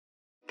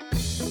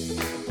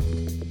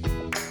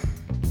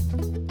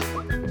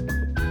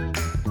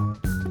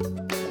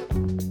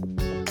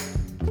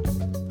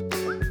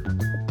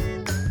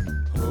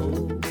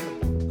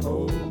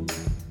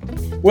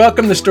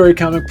Welcome to Story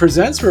Comic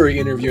Presents, where we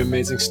interview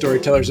amazing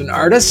storytellers and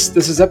artists.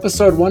 This is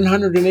episode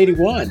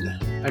 181.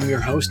 I'm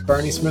your host,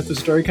 Barney Smith of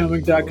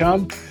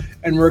StoryComic.com,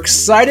 and we're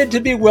excited to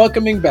be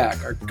welcoming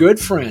back our good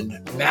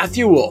friend,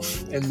 Matthew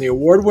Wolff, and the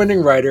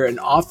award-winning writer and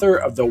author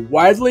of the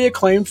widely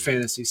acclaimed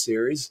fantasy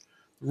series,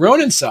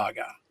 Ronin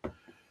Saga.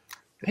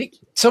 Hey,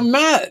 so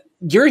Matt,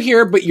 you're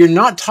here, but you're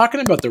not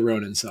talking about the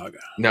Ronin Saga.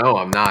 No,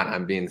 I'm not.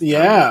 I'm being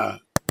I'm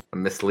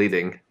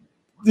misleading.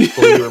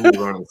 Fully remember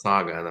Ronin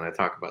Saga, and then I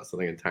talk about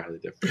something entirely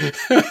different.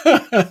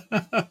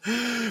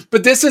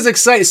 But this is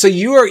exciting. So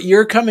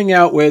you're coming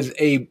out with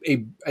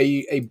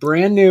a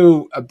brand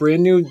new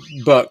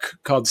book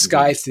called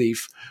Sky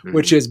Thief,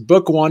 which is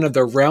book one of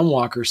the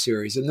Realmwalker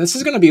series, and this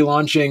is going to be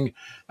launching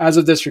as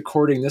of this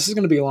recording. This is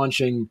going to be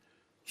launching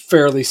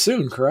fairly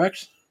soon,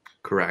 correct?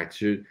 Correct.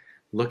 You're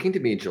looking to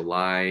be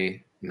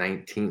July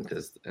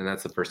 19th, and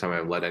that's the first time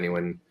I've let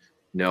anyone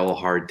know a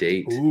hard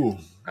date. Ooh.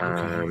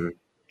 Okay.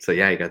 So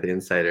yeah, you got the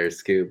insider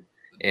scoop.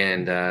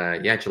 And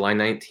July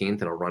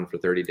 19th, it'll run for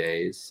 30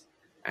 days.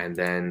 And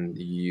then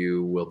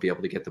you will be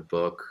able to get the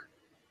book.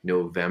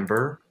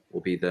 November will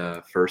be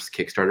the first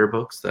Kickstarter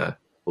books that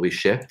will be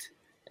shipped.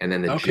 And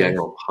then the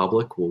general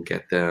public will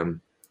get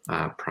them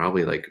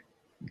probably like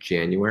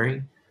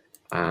January.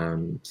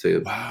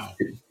 So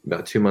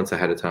about 2 months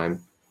ahead of time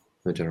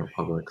for the general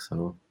public.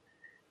 So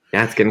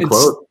yeah, it's getting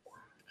close.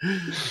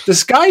 The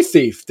Sky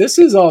Thief, this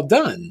is all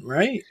done,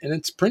 right? And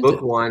it's printed.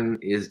 Book one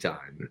is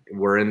done.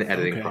 We're in the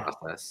editing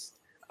process.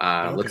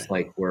 Looks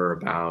like we're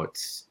about,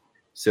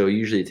 so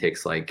usually it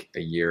takes like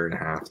a year and a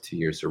half, 2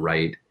 years to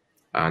write,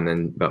 and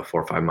then about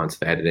 4 or 5 months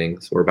of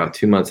editing. So we're about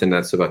 2 months in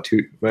that. So about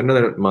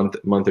another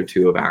month or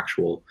two of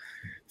actual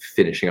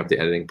finishing up the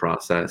editing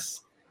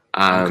process.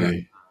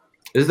 This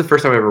is the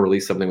first time I ever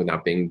released something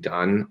without being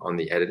done on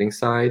the editing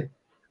side.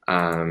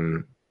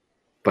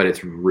 But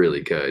it's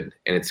really good,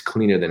 and it's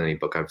cleaner than any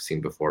book I've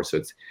seen before.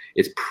 So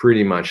it's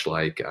pretty much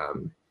like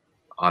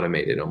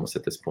automated almost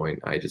at this point.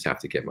 I just have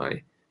to get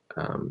my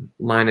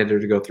line editor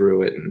to go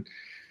through it, and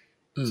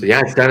so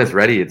yeah, it's done. It's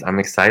ready. I'm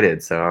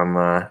excited. So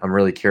I'm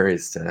really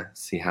curious to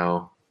see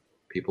how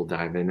people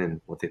dive in and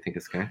what they think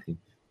of Sky Thief.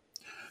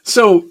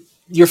 So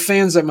your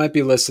fans that might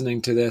be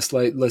listening to this,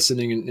 like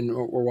listening and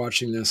or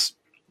watching this,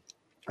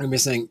 I'm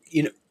just saying,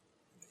 you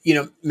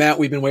know, Matt,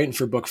 we've been waiting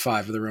for book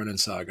 5 of the Ronin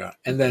Saga,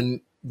 and then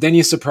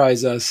you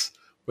surprise us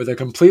with a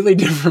completely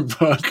different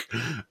book.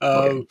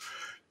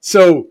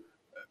 So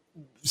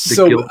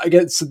I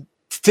guess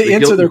to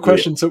answer their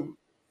question. So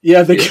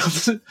yeah,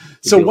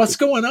 so what's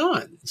going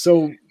on?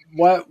 So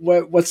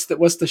what's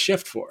the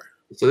shift for?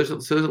 So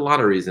there's a lot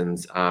of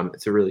reasons.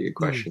 It's a really good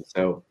question.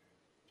 So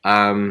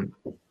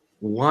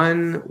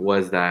one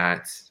was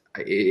that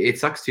it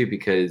sucks too,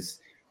 because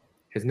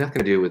it has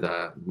nothing to do with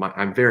I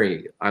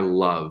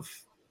love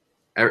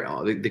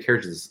the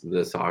characters of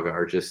the saga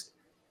are just.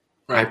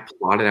 I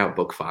plotted out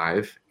book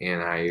 5,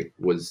 and I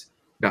was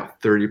about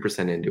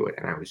 30% into it,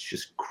 and I was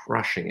just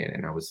crushing it,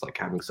 and I was like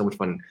having so much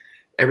fun.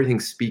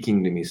 Everything's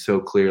speaking to me so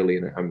clearly,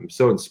 and I'm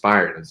so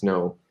inspired. There's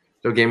no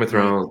Game of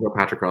Thrones, no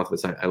Patrick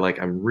Rothfuss. I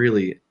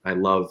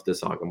love the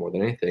saga more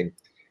than anything.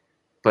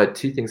 But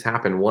 2 things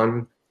happened.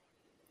 One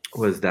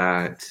was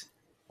that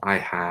I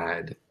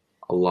had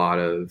a lot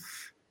of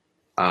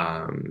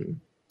I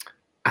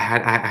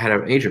had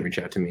an agent reach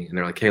out to me, and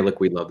they're like, "Hey, look,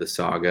 we love the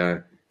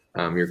saga.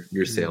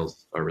 Your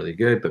sales are really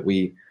good, but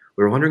we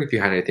were wondering if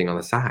you had anything on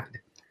the side."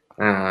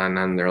 And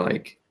then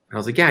I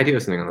was like, "Yeah, I do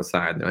have something on the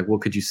side." They're like, "Well,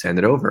 could you send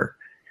it over?"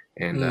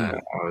 And I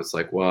was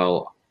like,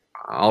 "Well,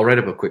 I'll write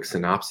up a quick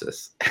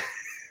synopsis."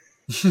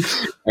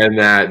 And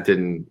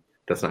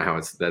that's not how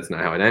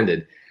it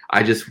ended.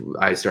 I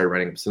started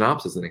writing a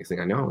synopsis. The next thing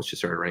I know, I just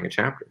started writing a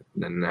chapter.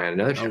 And then I had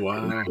another chapter.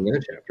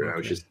 Another chapter.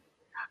 Okay.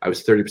 I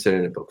was 30%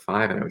 into book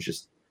 5, and I was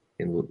just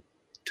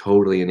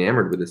totally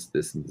enamored with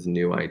this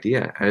new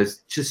idea. And it's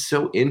just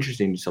so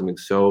interesting, something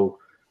so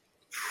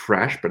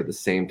fresh, but at the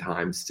same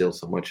time still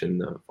so much in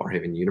the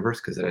Farhaven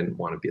universe, because I didn't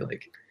want to be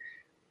like,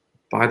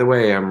 by the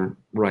way, I'm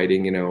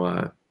writing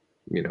a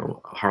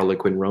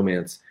Harlequin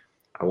romance.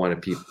 I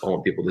want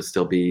people to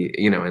still be,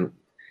 and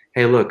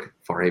hey, look,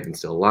 Farhaven's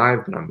still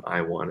alive, but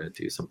I want to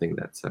do something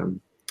that's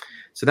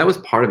so that was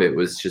part of it,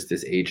 was just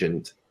this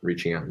agent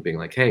reaching out and being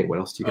like, hey, what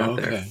else do you got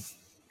there?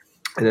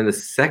 And then the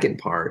second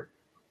part,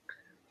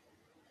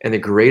 and the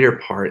greater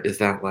part, is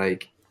that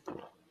like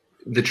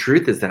the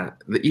truth is that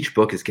each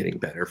book is getting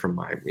better, from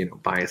my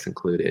bias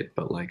included.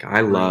 But like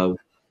I love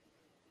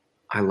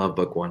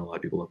book 1. A lot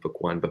of people love book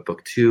 1, but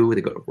book 2,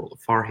 they go to World of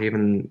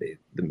Farhaven.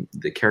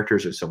 The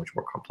characters are so much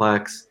more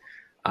complex.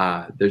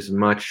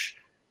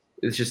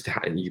 It's just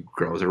how you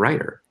grow as a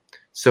writer.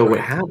 So what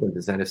happens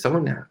is that if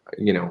someone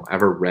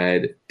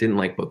ever didn't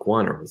like book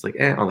 1, or was like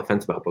on the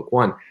fence about book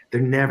 1,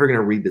 they're never going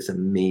to read this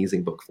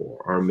amazing book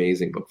 4 or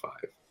amazing book 5.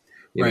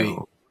 You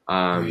know?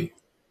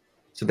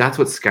 So that's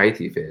what Sky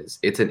Thief is.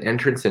 It's an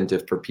entrance into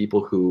for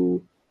people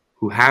who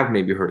who have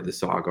maybe heard of the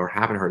saga or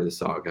haven't heard of the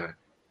saga,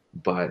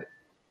 but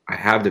I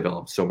have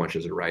developed so much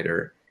as a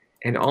writer.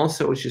 And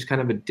also it's just kind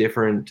of a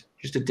different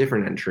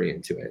entry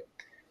into it.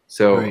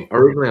 So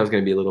originally I was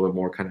going to be a little bit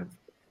more kind of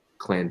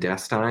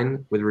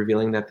clandestine with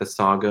revealing that the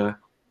saga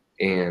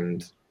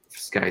and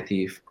Sky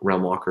Thief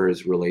Realmwalker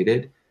is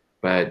related.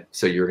 But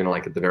so you're going to,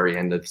 like, at the very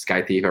end of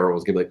Sky Thief,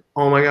 everyone's going to be like,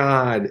 oh my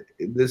God,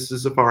 this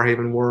is a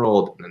Farhaven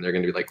world. And then they're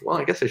going to be like, well,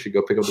 I guess I should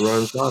go pick up the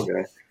Ronin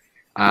saga.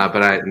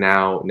 But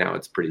now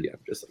it's pretty, I'm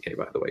just like, hey,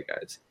 by the way,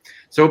 guys.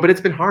 So, but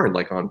it's been hard,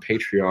 like on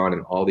Patreon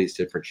and all these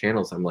different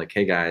channels. I'm like,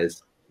 hey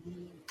guys,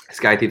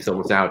 Sky Thief's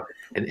almost out.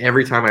 And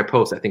every time I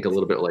post, I think a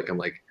little bit like, I'm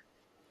like,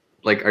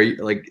 are you,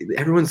 like,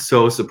 everyone's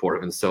so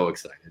supportive and so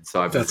excited.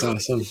 So that's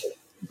awesome.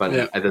 But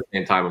at the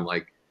same time, I'm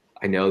like,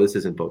 I know this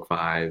isn't book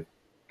 5,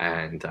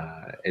 and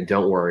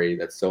don't worry,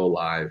 that's still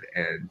alive.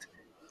 And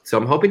so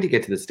I'm hoping to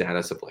get to the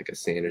status of like a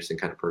Sanderson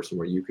kind of person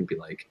where you can be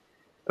like,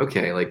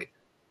 okay, like,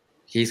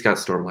 he's got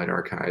Stormlight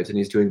Archives and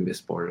he's doing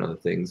Mistborn and other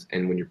things.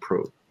 And when you're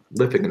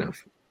prolific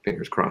enough,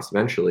 fingers crossed,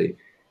 eventually,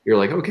 you're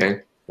like,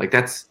 okay, like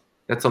that's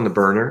on the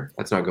burner.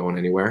 That's not going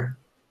anywhere.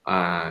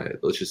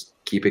 Let's just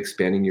keep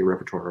expanding your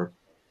repertoire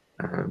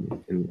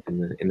in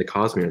the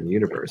Cosmere, in the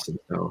universe. And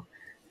so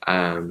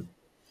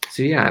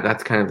yeah,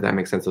 that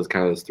makes sense. Those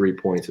kind of those 3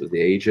 points. It was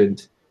the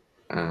agent,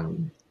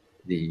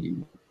 the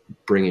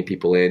bringing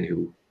people in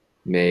who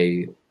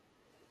may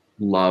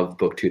love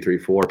book 2, 3,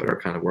 4, but are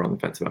kind of were on the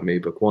fence about maybe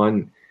book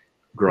 1.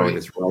 Growing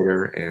as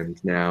writer, and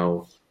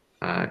now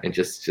and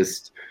just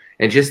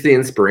the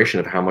inspiration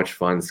of how much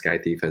fun Sky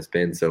Thief has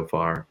been so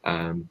far.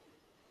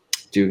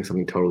 Doing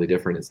something totally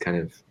different is kind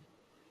of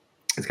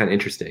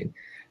interesting.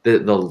 The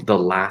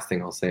last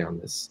thing I'll say on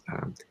this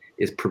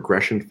is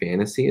Progression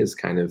Fantasy is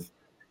kind of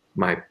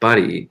my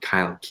buddy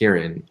Kyle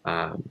Kieran.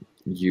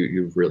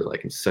 You really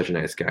like him. Such a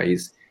nice guy.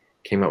 He's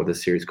came out with a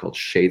series called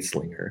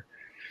Shadeslinger.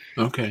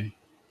 Okay.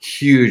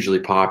 Hugely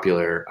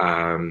popular.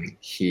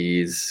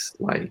 He's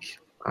like,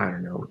 I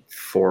don't know,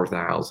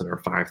 4,000 or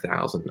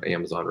 5,000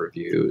 Amazon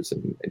reviews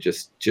and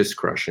just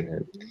crushing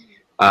it.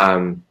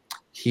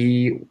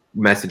 He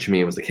messaged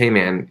me and was like, hey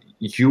man,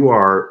 you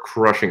are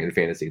crushing in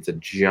fantasy. It's a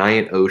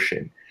giant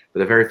ocean, but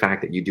the very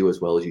fact that you do as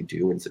well as you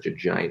do in such a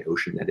giant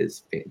ocean that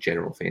is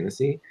general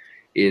fantasy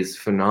is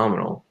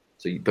phenomenal.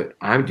 So, but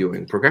I'm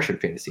doing progression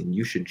fantasy and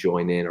you should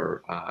join in,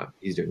 or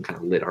he's doing kind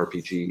of lit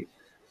RPG.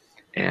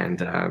 And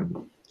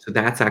so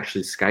that's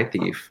actually Sky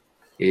Thief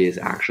is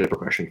actually a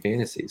progression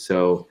fantasy.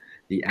 So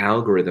the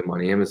algorithm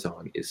on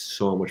Amazon is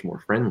so much more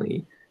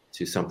friendly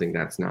to something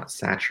that's not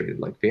saturated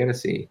like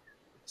fantasy.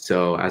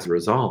 So as a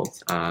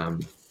result, I'm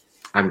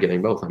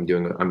getting both.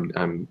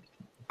 I'm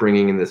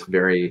bringing in this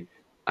very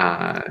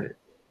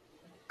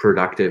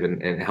productive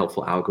and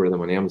helpful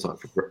algorithm on Amazon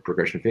for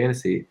progression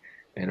fantasy,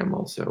 and I'm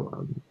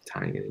also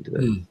tying it into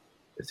the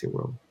fantasy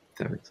world. If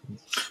that makes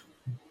sense.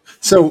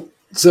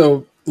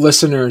 So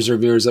listeners or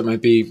viewers that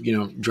might be,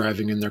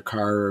 driving in their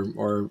car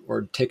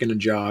or taking a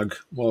jog,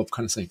 well,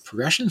 kind of saying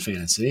progression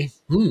fantasy.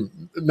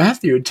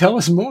 Matthew, tell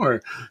us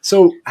more.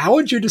 So how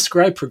would you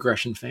describe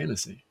progression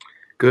fantasy?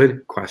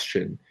 Good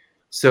question.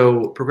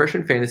 So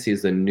progression fantasy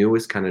is the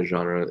newest kind of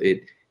genre.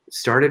 It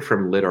started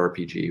from lit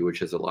RPG,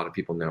 which, as a lot of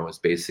people know, is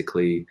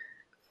basically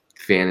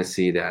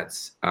fantasy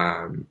that's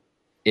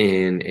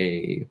in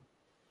a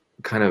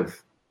kind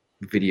of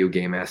video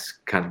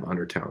game-esque kind of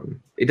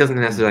undertone. It doesn't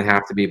necessarily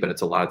have to be, but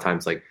it's a lot of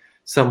times like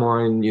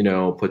someone,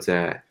 puts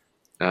a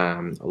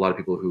lot of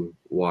people who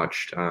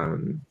watched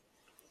I'm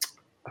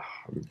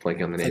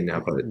blanking on the name now,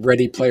 but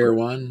Ready Player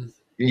One.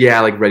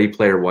 Yeah, like Ready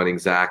Player One,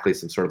 exactly.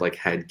 Some sort of like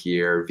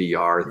headgear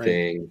VR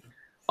thing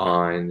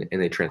on,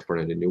 and they transport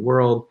into a new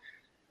world.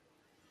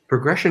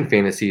 Progression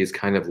fantasy is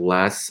kind of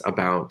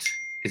about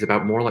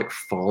more like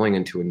falling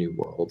into a new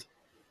world.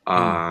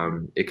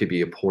 It could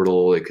be a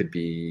portal. It could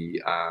be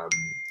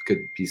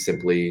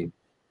simply.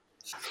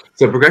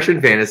 So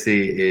progression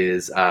fantasy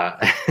is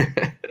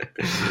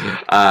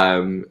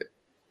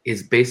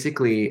is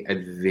basically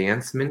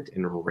advancement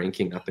and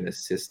ranking up in a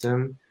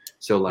system.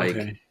 So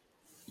like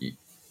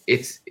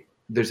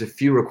there's a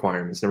few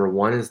requirements. Number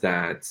one is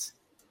that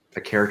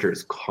a character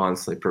is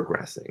constantly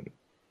progressing,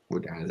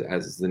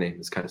 as the name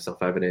is kind of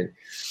self-evident.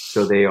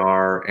 So they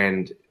are,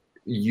 and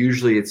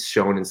usually it's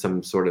shown in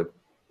some sort of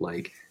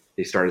like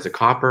they start as a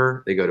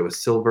copper, they go to a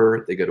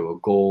silver, they go to a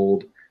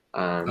gold,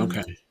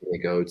 they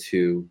go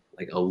to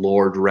like a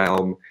lord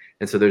realm,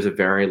 and so there's a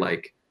very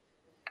like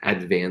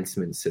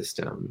advancement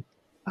system.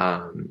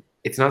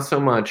 It's not so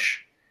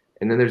much,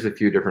 and then there's a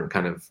few different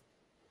kind of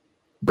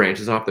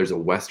branches off. There's a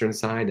western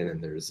side, and then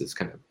there's this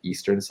kind of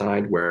eastern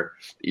side, where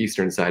the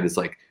eastern side is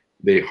like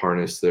they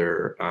harness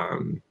their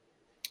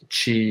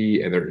chi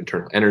and their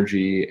internal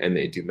energy, and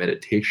they do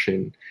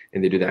meditation,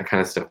 and they do that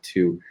kind of stuff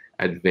to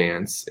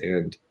advance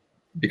and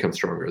become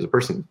stronger as a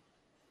person.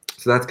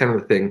 So that's kind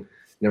of the thing.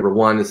 Number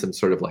one is some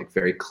sort of like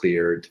very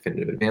clear,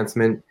 definitive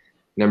advancement.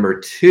 Number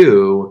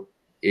two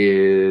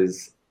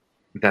is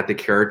that the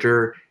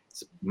character's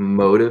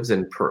motives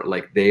and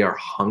like they are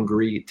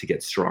hungry to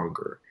get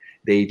stronger.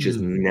 They just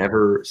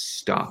never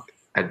stop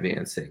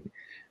advancing.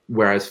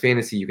 whereas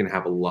fantasy, you can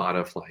have a lot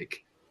of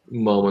like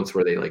moments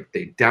where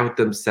they doubt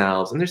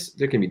themselves, and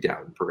there can be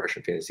doubt in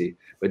progression fantasy,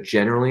 but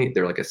generally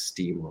they're like a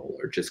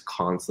steamroller, just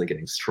constantly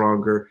getting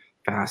stronger,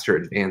 faster,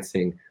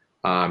 advancing.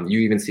 You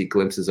even see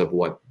glimpses of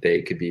what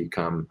they could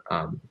become.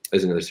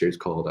 There's another series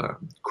called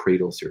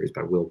Cradle series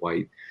by Will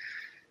White,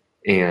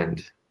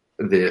 and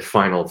the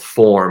final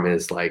form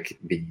is like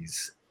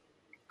these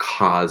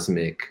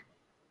cosmic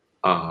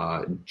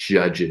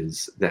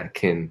judges that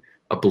can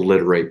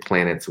obliterate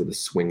planets with a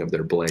swing of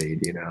their blade,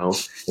 you know?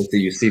 And so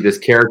you see this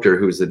character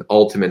who's an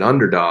ultimate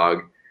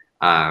underdog,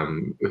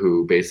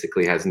 who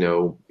basically has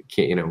can't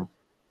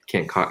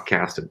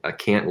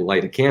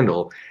light a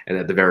candle, and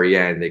at the very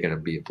end they're going to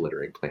be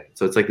obliterating planets.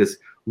 So it's like this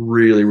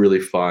really,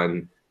 really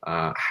fun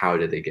how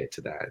did they get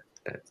to that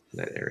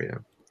area.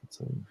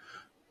 So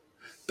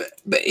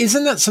but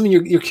isn't that something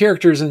your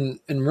characters in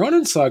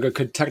Ronin Saga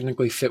could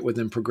technically fit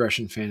within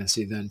progression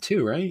fantasy then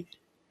too, right?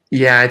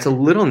 yeah, it's a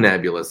little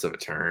nebulous of a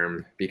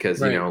term because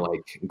Right.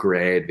 like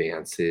Gray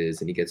advances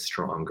and he gets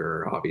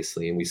stronger,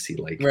 obviously, and we see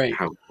like Right.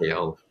 how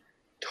Gale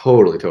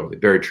totally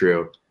very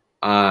true.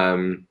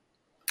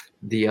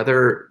 The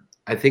other,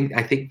 I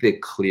think the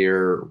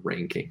clear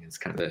ranking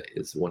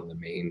is one of the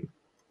main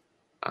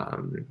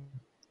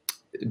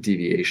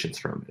deviations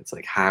from it. It's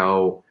like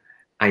how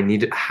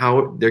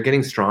they're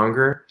getting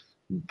stronger,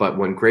 but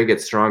when Gray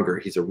gets stronger,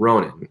 he's a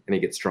Ronin, and he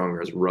gets stronger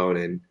as a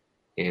Ronin,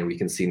 and we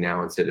can see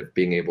now instead of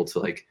being able to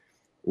like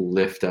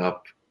lift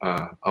up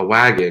a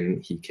wagon,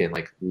 he can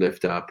like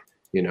lift up,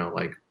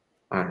 like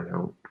I don't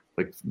know,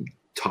 like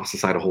toss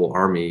aside a whole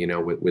army,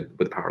 with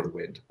the power of the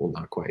wind. Well,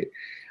 not quite,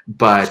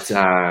 but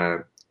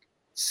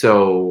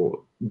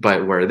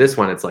but where this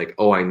one, it's like,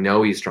 oh, I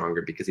know he's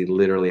stronger because he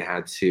literally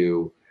had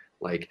to,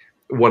 like,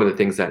 one of the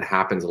things that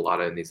happens a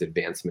lot in these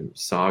advancement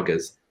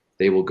sagas,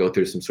 they will go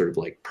through some sort of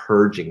like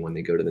purging when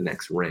they go to the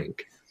next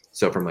rank.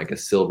 So from like a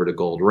silver to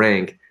gold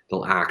rank,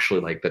 they'll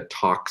actually, like, the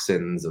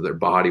toxins of their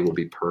body will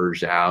be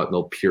purged out, and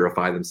they'll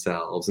purify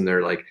themselves, and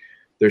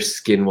their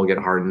skin will get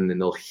hardened,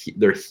 and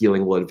their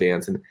healing will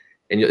advance, and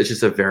it's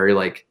just a very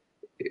like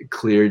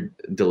clear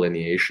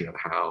delineation of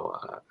how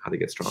they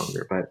get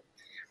stronger. But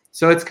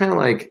so it's kind of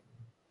like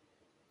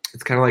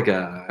lit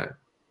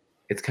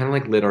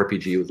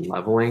RPG with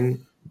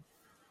leveling,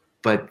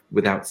 but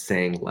without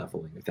saying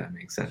leveling, if that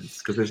makes sense.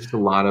 Because there's just a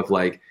lot of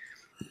like,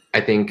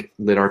 I think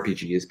lit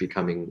RPG is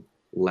becoming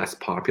less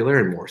popular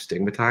and more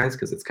stigmatized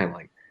because it's kind of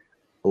like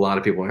a lot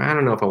of people are, I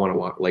don't know if I want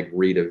to like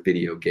read a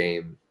video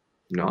game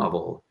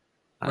novel.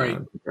 Right.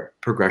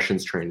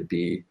 Progression's trying to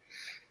be,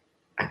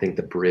 I think,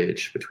 the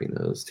bridge between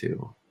those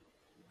two.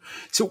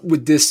 So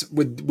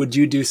would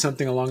you do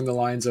something along the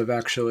lines of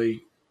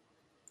actually,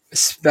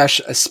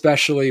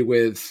 especially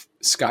with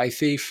Sky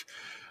Thief,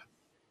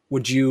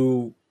 would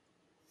you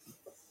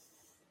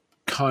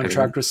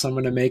contract with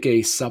someone to make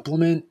a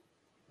supplement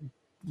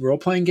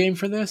role-playing game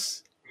for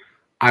this?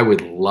 I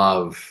would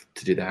love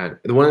to do that.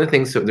 One of the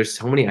things, so there's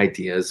so many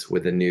ideas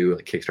with the new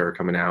Kickstarter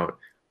coming out,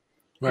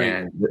 right,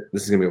 and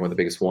this is gonna be one of the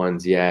biggest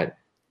ones yet.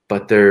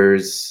 But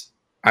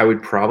I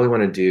would probably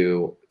want to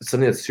do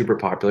something that's super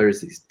popular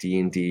is these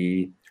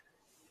D&D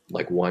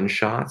like one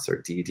shots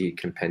or D&D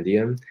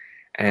compendium,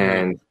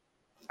 and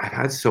I've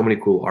had so many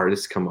cool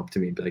artists come up to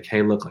me and be like,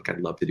 "Hey, look, like I'd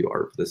love to do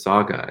art for the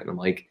saga," and I'm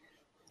like,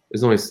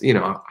 "There's always,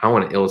 I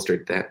want to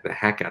illustrate the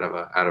heck out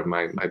of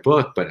my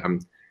book, but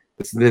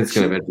it's going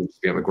to eventually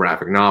become a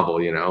graphic novel,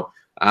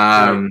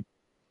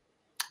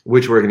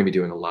 which we're going to be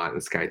doing a lot.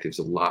 And Sky Thief's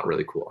a lot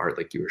really cool art,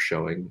 like you were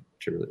showing,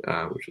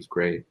 which was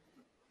great.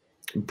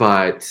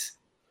 But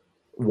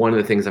one of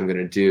the things I'm going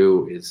to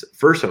do is,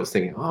 first I was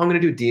thinking, I'm going to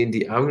do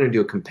D&D. I'm going to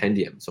do a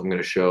compendium. So I'm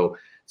going to show,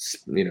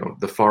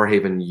 the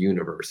Farhaven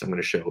universe. I'm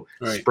going to show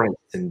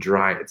sprites and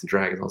dryads and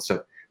dragons and all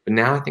stuff. But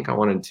now I think I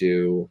want to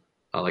do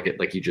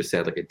like you just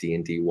said, like a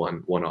D&D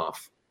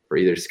one-off for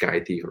either Sky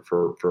Thief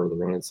or for the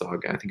Ronin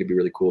Saga. I think it'd be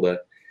really cool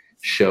to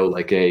show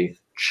like a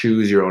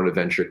choose your own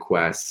adventure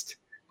quest,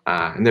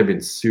 and they've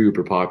been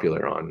super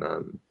popular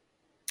on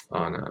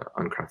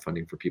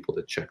crowdfunding for people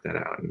to check that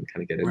out and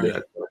kind of get into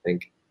that. So I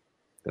think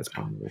that's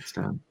probably the next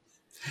time.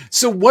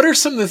 So, what are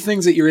some of the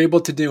things that you're able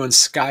to do in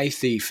Sky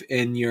Thief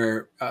in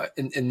your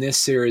in this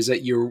series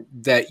that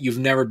you've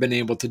never been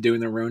able to do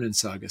in the Ronin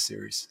Saga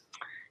series?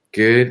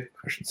 Good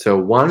question. So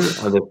one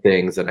of the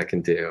things that I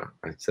can do,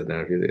 I said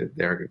that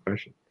they are a good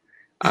question.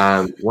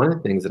 One of the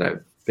things that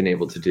I've been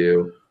able to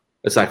do,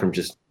 aside from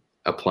just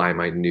apply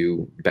my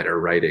new better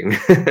writing,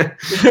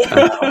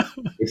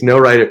 it's no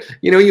writer.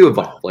 You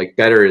evolve. Like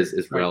better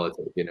is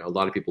relative. A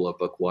lot of people love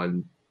book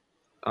one.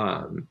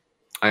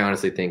 I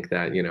honestly think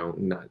that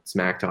not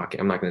smack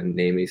talking. I'm not going to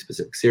name any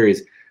specific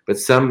series, but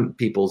some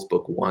people's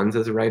book ones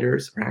as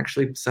writers are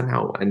actually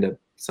somehow end up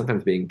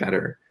sometimes being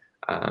better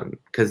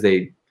because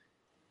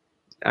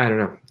I don't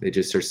know. They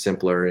just are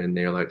simpler, and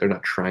they're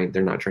not trying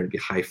to be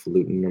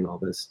highfalutin and all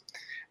this.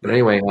 But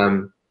anyway,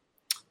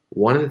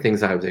 one of the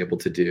things I was able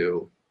to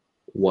do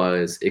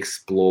was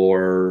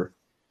explore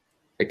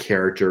a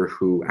character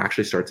who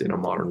actually starts in a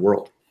modern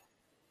world.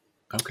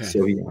 Okay.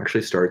 So he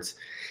actually starts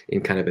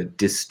in kind of a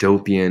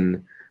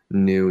dystopian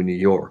New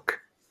York,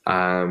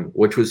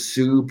 which was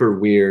super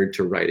weird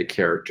to write a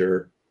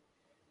character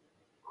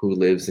who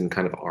lives in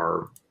kind of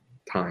our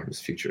times,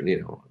 future,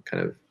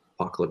 kind of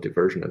apocalyptic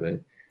version of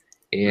it,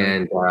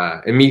 and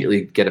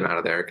immediately get him out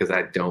of there because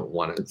I don't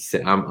want to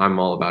sit. I'm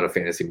all about a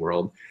fantasy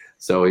world,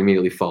 so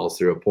immediately falls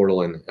through a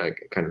portal and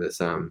kind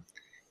of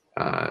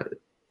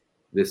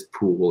this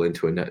pool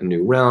into a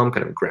new realm,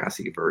 kind of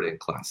grassy, verdant,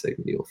 classic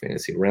medieval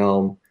fantasy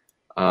realm.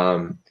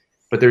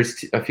 But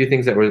there's a few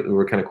things that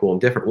were kind of cool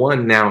and different.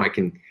 One, now I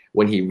can,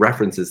 when he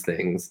references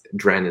things,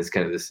 Dren is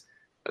kind of this,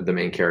 the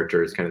main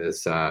character is kind of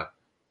this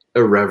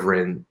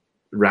irreverent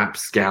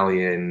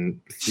rapscallion,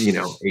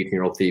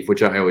 18-year-old thief,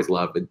 which I always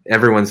love. But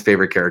everyone's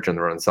favorite character in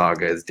the Ronin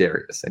Saga is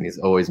Darius, and he's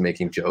always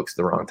making jokes at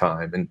the wrong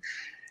time. And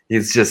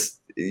he's just,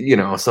 so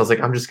I was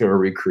like, I'm just going to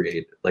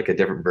recreate like a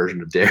different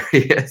version of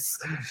Darius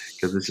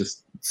because it's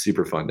just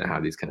super fun to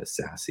have these kind of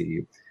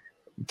sassy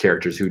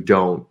characters who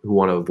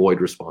want to avoid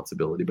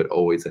responsibility but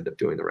always end up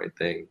doing the right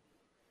thing.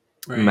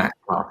 Right. Matt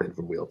Coffin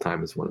from Wheel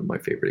Time is one of my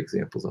favorite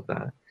examples of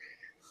that.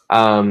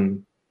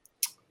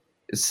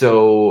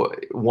 So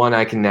one,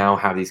 I can now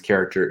have these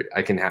characters.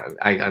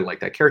 I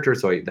like that character,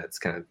 so I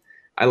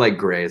like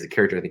Gray as a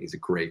character. I think he's a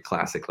great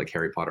classic, like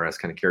Harry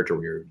Potter-esque kind of character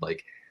where you're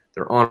like,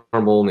 they're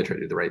honorable and they try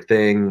to do the right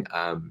thing,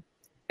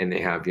 and they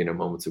have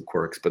moments of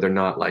quirks, but they're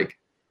not like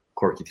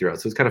quirky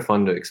throughout. So it's kind of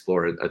fun to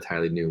explore a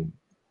entirely new,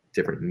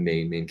 different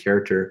main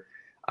character.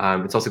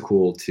 It's also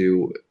cool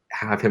to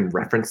have him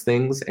reference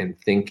things and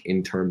think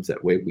in terms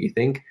that way we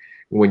think.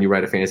 When you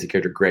write a fantasy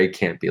character, Gray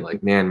can't be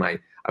like, man, I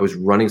was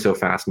running so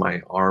fast,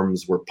 my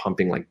arms were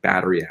pumping like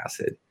battery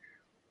acid.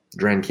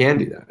 Dren can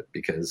do that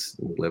because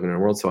we live in a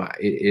world. So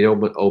it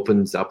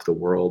opens up the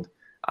world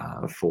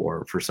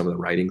for some of the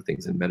writing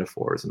things and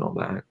metaphors and all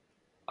that.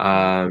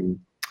 And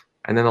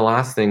then the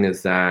last thing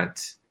is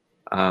that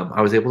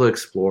I was able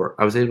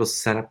to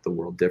set up the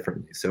world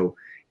differently. So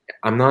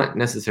I'm not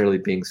necessarily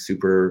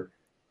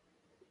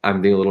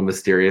I'm being a little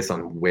mysterious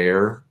on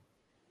where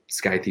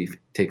Sky Thief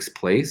takes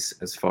place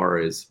as far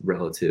as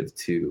relative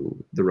to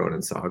the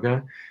Ronin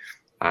Saga,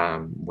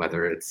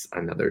 whether it's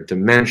another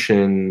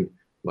dimension,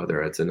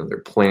 whether it's another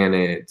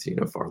planet,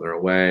 farther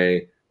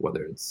away,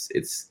 whether it's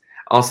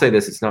I'll say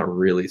this, it's not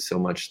really so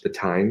much the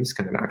times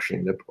kind of actually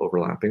end up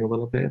overlapping a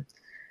little bit.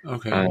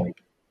 Okay.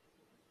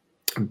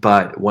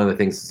 But one of the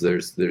things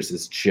is there's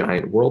this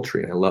giant world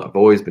tree. And I've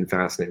always been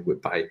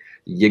fascinated by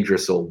the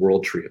Yggdrasil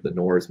world tree of the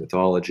Norse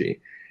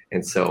mythology.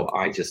 And so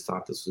I just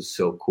thought this was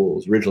so cool. It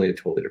was originally a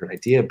totally different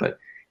idea, but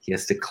he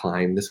has to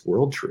climb this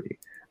world tree.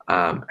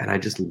 And I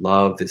just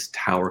love this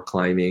tower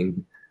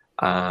climbing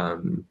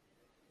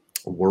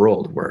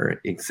world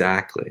where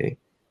exactly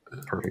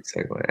perfect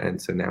segue.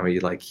 And so now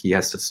he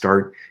has to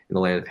start in the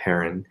land of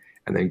Heron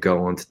and then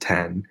go on to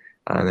Ten,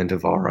 and then to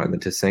Vara, and then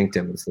to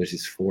Sanctum. And so there's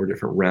these 4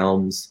 different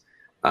realms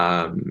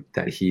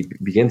that he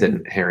begins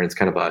in. Heron's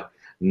kind of a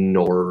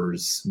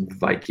Norse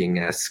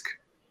Viking-esque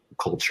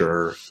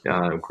culture,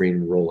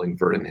 green rolling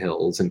verdant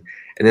hills, and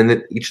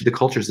then each of the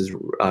cultures is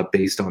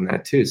based on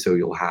that too. So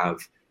you'll have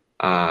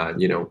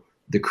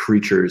the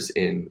creatures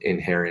in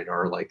Heron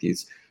are like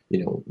these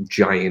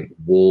giant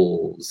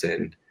wolves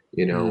and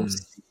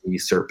sea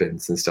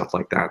serpents and stuff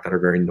like that are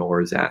very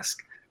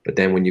Norse-esque. But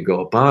then when you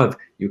go above,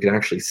 you can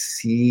actually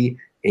see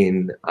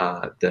in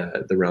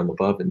the realm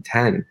above in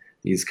 10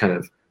 these kind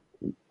of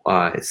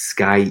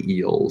sky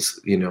eels,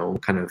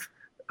 kind of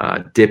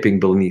dipping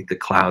beneath the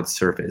cloud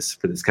surface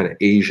for this kind of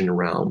Asian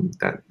realm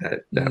that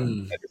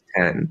is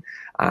 10.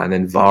 And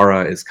then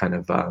Vara is kind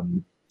of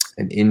an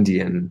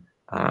Indian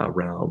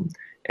realm.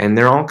 And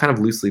they're all kind of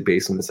loosely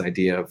based on this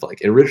idea of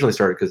it originally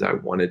started because I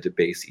wanted to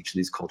base each of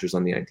these cultures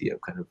on the idea of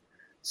kind of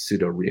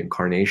pseudo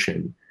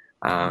reincarnation.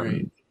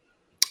 Right.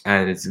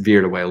 And it's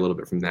veered away a little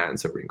bit from that. And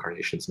so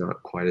reincarnation is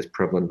not quite as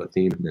prevalent of a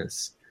theme in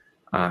this.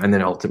 And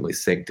then ultimately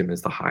Sanctum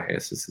is the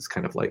highest. This is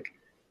kind of like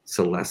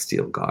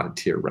celestial god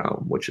tier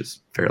realm, which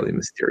is fairly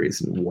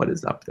mysterious and what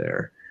is up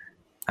there.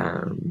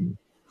 But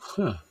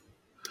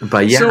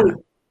yeah.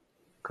 So,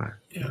 go ahead.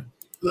 Yeah.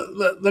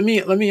 Let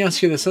me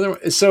ask you this other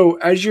one. So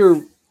as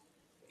you're,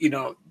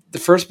 the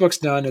first book's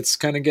done, it's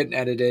kind of getting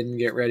edited and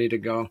get ready to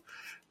go.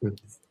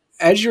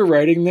 As you're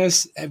writing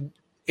this,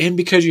 and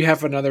because you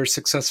have another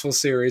successful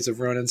series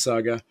of Ronin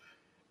Saga,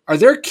 are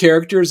there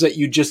characters that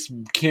you just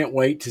can't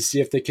wait to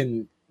see if they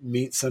can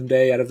meet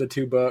someday out of the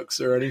 2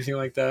 books or anything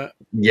like that?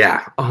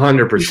 Yeah,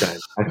 100%.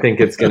 I think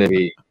it's going to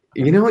be,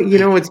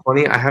 it's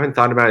funny. I haven't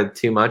thought about it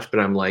too much, but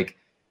I'm like,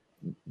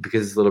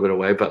 because it's a little bit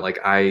away, but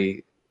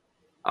I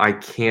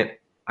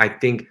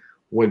think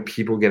when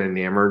people get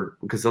enamored,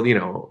 because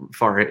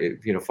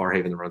Farhaven,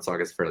 the Ronin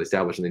Saga is fairly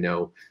established, and they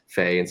know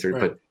Faye and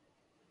certain, right. But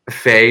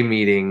Faye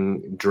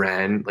meeting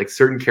Dren,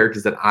 certain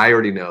characters that I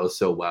already know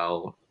so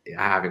well,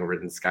 having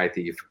written Sky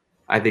Thief,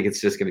 I think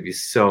it's just going to be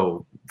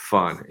so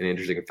fun and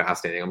interesting and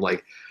fascinating. I'm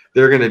like,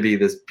 they're going to be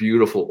this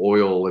beautiful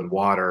oil and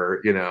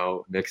water,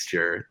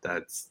 mixture.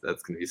 That's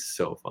going to be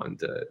so fun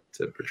to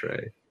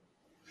portray.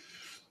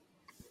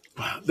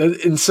 Wow.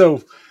 And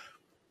so,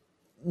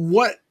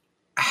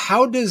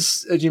 how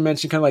does, as you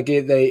mentioned, kind of like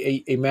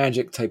a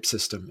magic type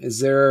system? Is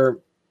there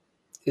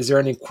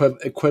any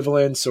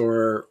equivalence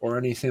or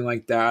anything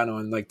like that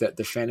on like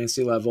the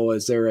fantasy level?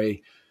 Is there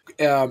a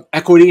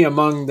equity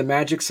among the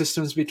magic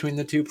systems between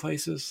the two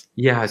places?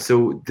 Yeah,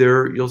 so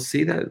you'll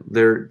see that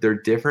they're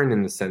different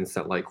in the sense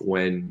that like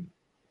when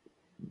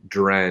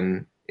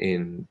Dren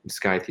in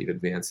Sky Thief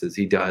advances,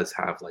 he does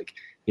have like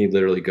he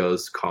literally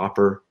goes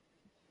copper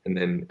and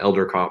then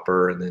elder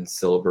copper and then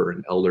silver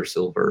and elder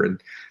silver,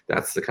 and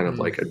that's the kind of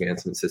like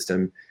advancement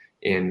system.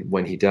 And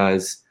when he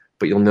does,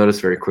 but you'll notice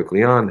very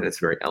quickly on that it's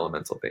very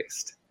elemental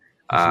based.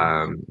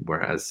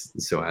 Whereas,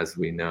 so as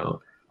we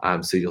know,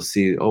 so you'll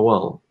see, oh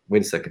well,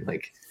 wait a second,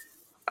 like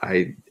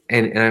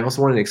and I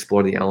also wanted to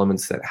explore the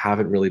elements that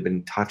haven't really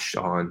been touched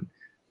on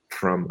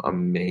from a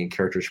main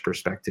character's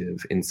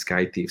perspective in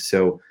Sky Thief.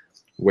 So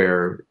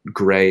where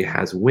Gray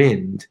has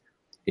wind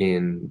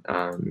in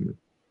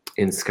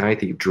Sky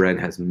Thief, Dren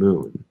has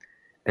moon,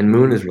 and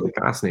moon is really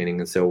fascinating.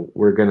 And so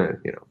we're gonna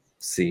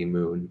see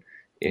moon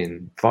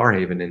in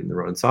Farhaven in the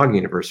Ronin Saga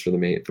universe for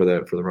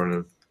the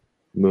Ronin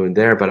moon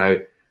there. But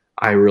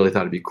I really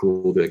thought it'd be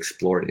cool to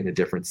explore it in a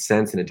different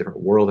sense, in a different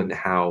world, and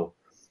how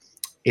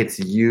it's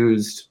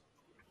used.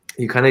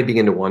 You kind of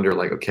begin to wonder,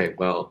 like, okay,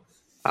 well,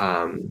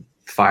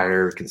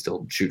 fire can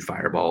still shoot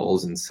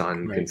fireballs, and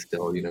sun can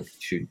still,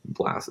 shoot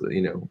blasts,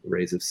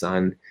 rays of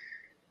sun.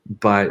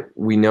 But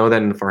we know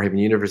that in the Farhaven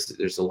universe,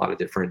 there's a lot of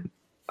different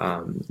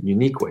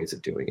unique ways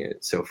of doing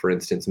it. So, for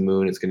instance,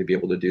 moon is going to be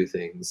able to do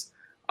things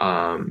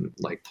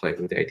like play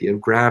with the idea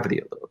of gravity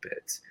a little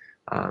bit.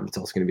 It's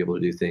also going to be able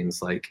to do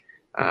things like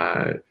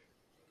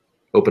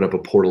open up a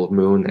portal of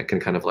moon that can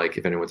kind of like,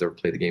 if anyone's ever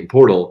played the game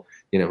Portal,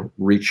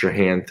 reach your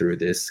hand through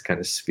this kind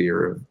of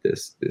sphere of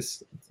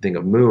this thing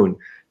of moon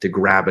to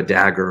grab a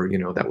dagger,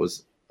 that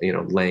was,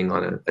 laying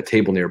on a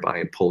table nearby,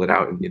 and pull it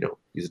out and,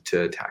 use it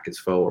to attack his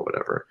foe or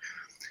whatever.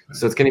 Right.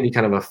 So it's going to be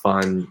kind of a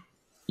fun,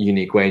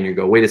 unique way. And you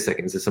go, wait a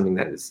second, is this something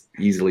that is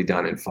easily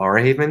done in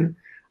Farhaven?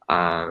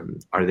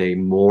 Are they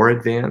more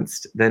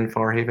advanced than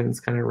Farhaven's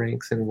kind of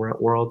ranks and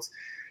worlds?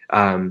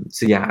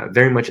 So yeah,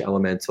 very much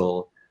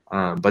elemental.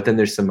 But then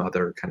there's some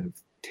other kind of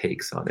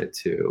takes on it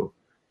too.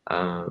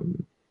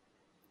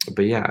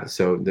 But yeah,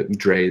 so the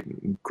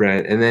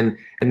Grant, and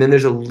then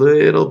there's a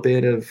little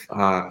bit of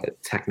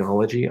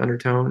technology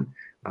undertone.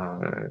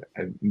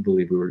 I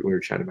believe we were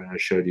chatting about. I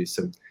showed you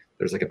some.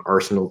 There's like an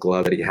arsenal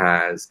glove that he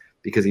has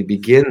because he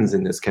begins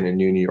in this kind of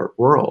New York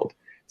world,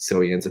 so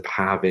he ends up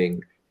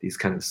having these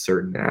kind of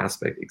certain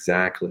aspect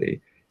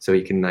exactly. So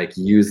he can like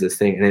use this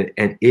thing,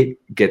 and it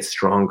gets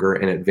stronger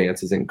and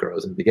advances and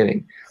grows in the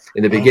beginning.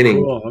 In the beginning,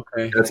 cool.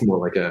 Okay. That's more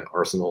like an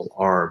arsenal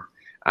arm.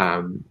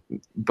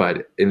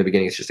 But in the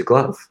beginning, it's just a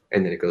glove,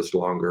 and then it goes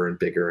longer and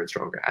bigger and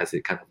stronger as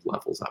it kind of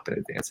levels up and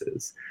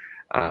advances.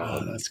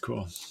 That's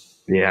cool.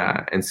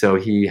 Yeah, and so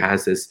he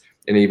has this,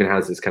 and it even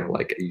has this kind of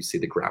like, you see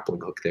the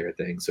grappling hook there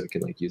thing, so he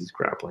can like use his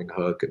grappling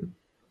hook and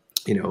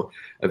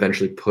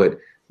eventually put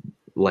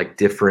like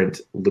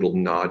different little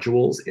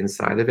nodules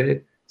inside of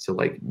it. So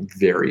like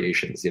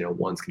variations,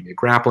 one's gonna be a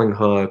grappling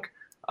hook.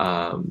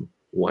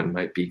 One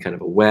might be kind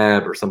of a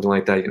web or something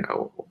like that. I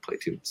won't play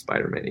too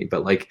Spider-Man-y,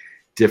 but like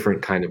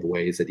different kind of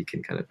ways that he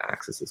can kind of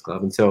access his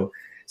glove. And so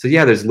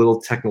yeah, there's little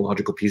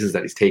technological pieces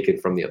that he's taken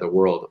from the other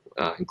world,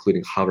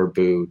 including hover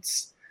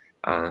boots,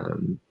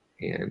 and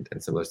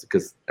some of those,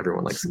 because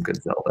everyone likes some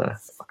good Zelda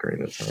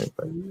Ocarina of Time.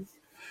 But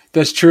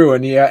that's true,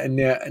 and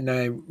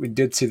we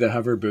did see the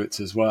hover boots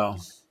as well.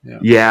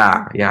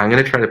 Yeah. I'm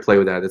gonna try to play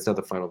with that. It's not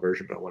the final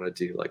version, but I want to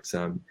do like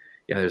some.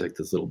 Yeah, there's like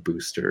those little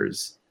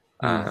boosters.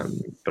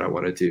 But I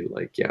want to do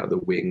like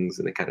the wings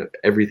and the kind of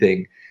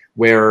everything,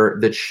 where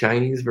the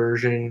Chinese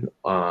version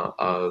or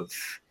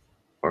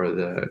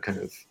the kind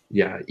of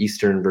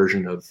Eastern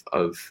version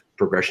of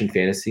progression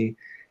fantasy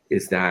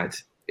is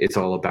that it's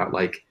all about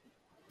like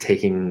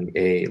taking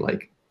a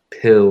like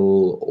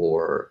pill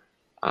or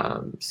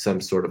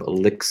some sort of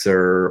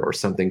elixir or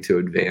something to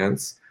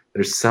advance.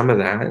 There's some of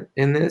that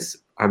in this.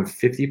 I'm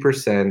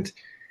 50%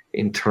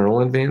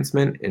 internal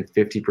advancement and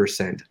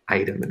 50%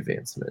 item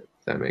advancement.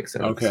 If that makes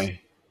sense.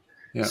 Okay.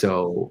 Yeah.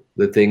 So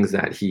the things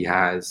that he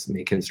has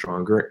make him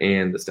stronger,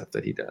 and the stuff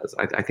that he does,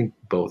 I think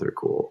both are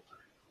cool.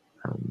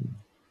 All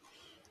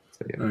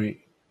right.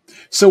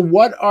 So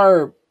what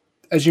are,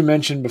 as you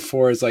mentioned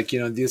before, is like,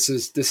 this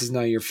is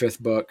now your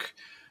fifth book.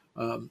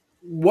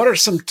 What are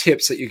some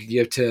tips that you could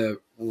give to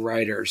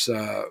writers?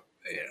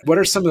 What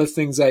are some of the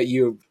things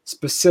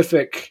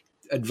specific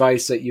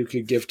advice that you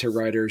could give to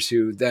writers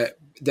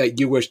that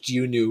you wished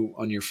you knew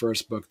on your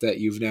first book that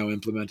you've now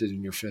implemented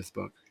in your fifth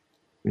book?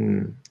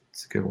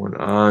 It's a good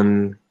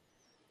one.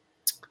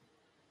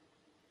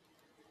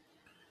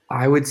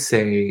 I would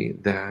say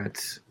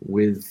that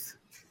with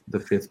the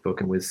fifth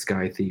book and with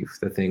Sky Thief,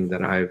 the thing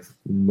that I've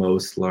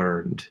most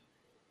learned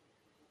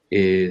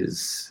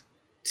is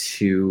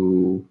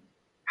to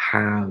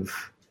have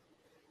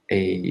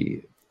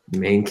a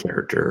main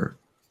character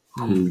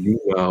who you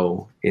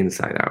know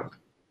inside out.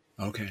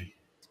 Okay.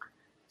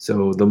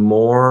 So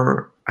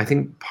I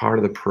think part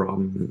of the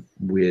problem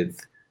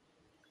with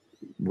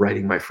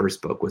writing my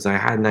first book was I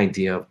had an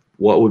idea of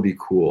what would be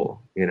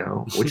cool, you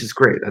know, which is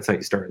great. That's how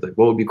you start. Like,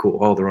 what would be cool?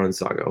 Oh, the Ronin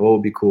Saga. What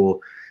would be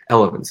cool?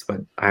 Elements,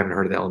 but I haven't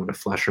heard of the element of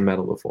flesh or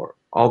metal before.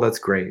 All that's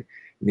great.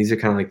 And these are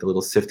kind of like the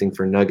little sifting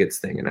for nuggets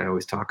thing. And I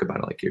always talk about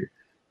it like your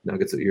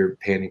nuggets that you're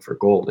panning for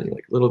gold, and you're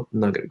like little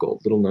nugget of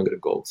gold, little nugget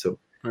of gold. So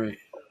Right.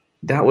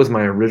 that was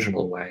my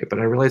original way. But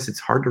I realized it's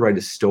hard to write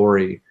a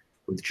story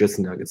with just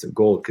nuggets of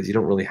gold because you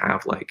don't really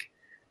have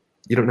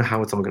you don't know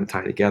how it's all going to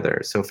tie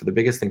together. So for the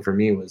biggest thing for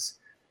me was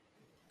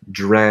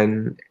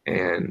Dren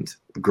and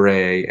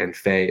Gray and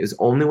Faye. Is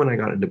only when I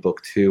got into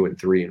book 2 and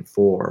 3 and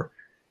 4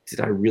 did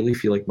I really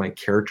feel like my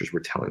characters were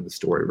telling the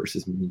story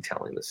versus me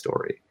telling the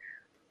story.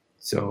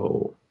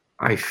 So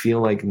I feel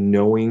like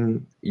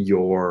knowing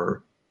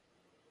your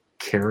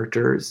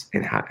characters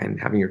and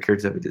having your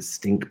characters have a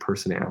distinct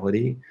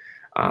personality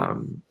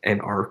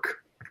and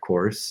arc, of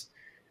course,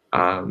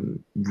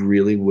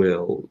 really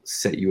will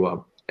set you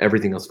up.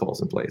 Everything else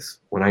falls in place.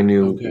 When I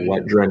knew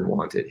what Dren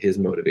wanted, his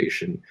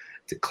motivation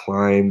to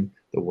climb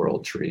the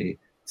world tree,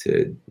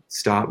 to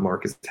stop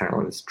Marcus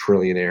Talon, this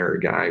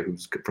trillionaire guy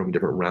who's from a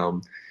different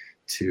realm,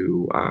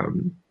 to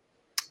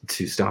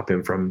stop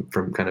him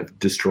from kind of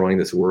destroying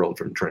this world,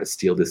 from trying to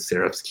steal this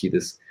Seraph's key,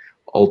 this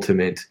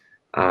ultimate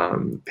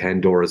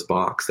Pandora's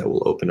box that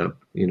will open up,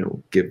 you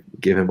know, give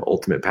him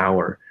ultimate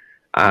power.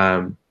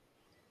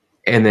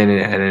 And then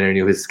I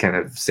knew his kind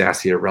of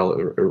sassy,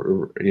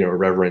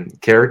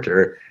 irreverent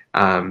character.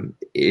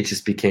 It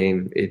just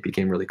became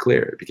really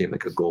clear. It became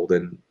like a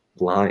golden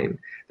line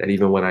that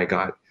even when I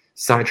got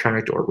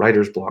sidetracked or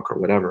writer's block or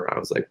whatever, I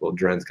was like, well,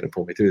 Dren's going to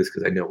pull me through this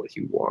because I know what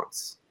he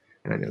wants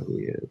and I know who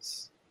he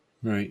is.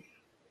 Right.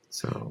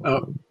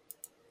 So,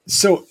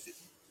 so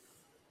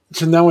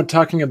now we're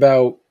talking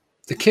about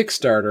the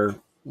Kickstarter.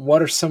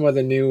 What are some of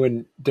the new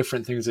and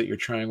different things that you're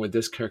trying with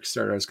this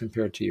Kickstarter as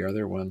compared to your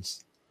other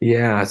ones?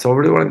 Yeah, so I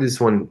really want to do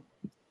this one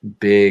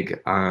big.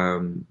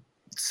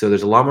 So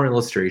there's a lot more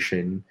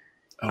illustration.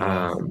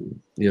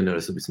 You'll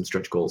notice there'll be some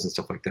stretch goals and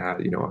stuff like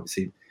that. You know,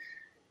 obviously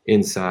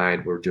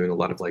inside we're doing a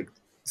lot of like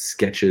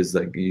sketches.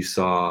 Like you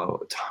saw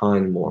a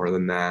ton more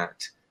than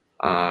that.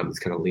 It's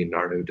kind of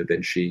Leonardo da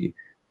Vinci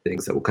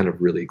things that will kind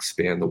of really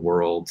expand the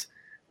world.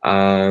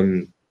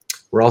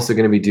 We're also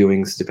going to be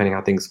doing, depending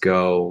how things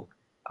go,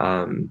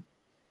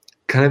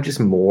 kind of just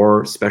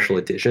more special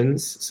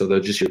editions. So they're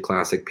just your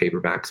classic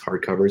paperbacks,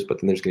 hardcovers, but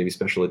then there's going to be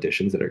special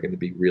editions that are going to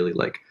be really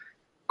like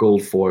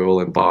gold foil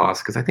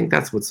embossed. Because I think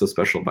that's what's so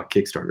special about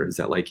Kickstarter is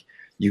that like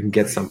you can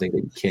get something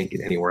that you can't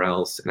get anywhere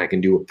else. And I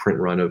can do a print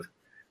run of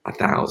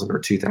 1,000 or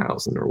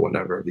 2,000 or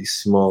whatever, these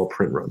small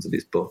print runs of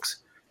these books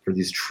for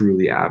these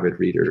truly avid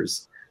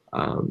readers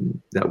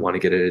that want to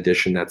get an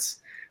edition that's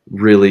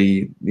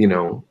really, you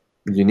know,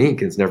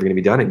 unique and it's never going to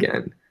be done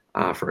again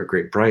for a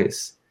great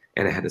price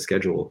and ahead of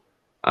schedule.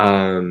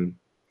 The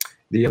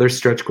other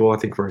stretch goal, I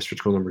think for our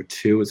stretch goal number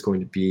 2 is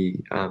going to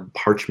be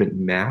parchment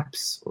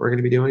maps we're going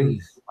to be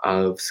doing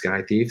of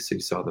Sky Thief. So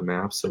you saw the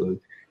maps, so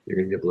you're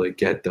going to be able to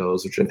get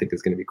those, which I think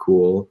is going to be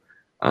cool.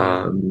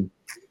 And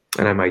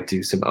I might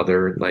do some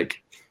other,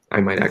 like, I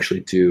might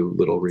actually do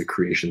little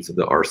recreations of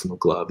the Arsenal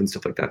glove and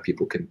stuff like that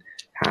people can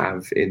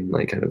have in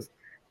like kind of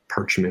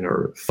parchment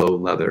or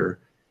faux leather.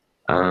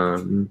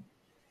 And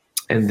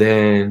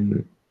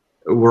then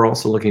we're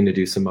also looking to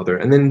do some other,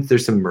 and then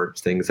there's some merch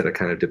things that are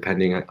kind of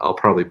depending. I'll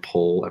probably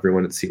poll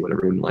everyone and see what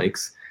everyone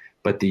likes.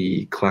 But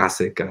the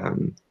classic,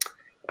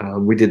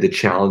 we did the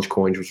challenge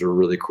coins, which were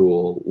really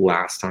cool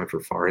last time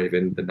for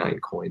Farhaven, the 9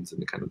 coins in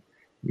the kind of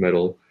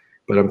metal.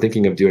 But I'm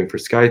thinking of doing for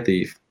Sky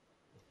Thief.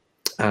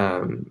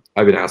 I've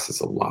been asked this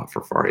a lot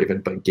for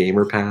Farhaven, but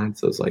gamer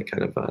pads, those like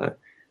kind of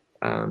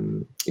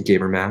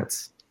gamer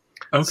mats.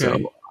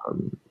 Okay.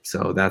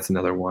 So that's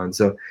another one.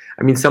 So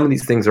I mean, some of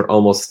these things are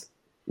almost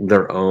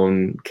their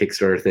own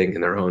Kickstarter thing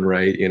in their own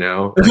right, you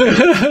know.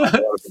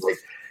 Like,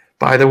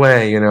 by the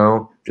way, you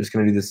know, just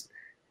gonna do this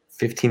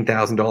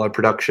 $15,000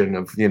 production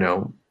of, you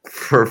know,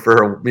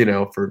 for you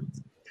know, for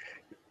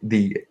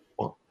the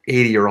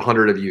 80 or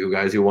 100 of you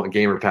guys who want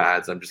gamer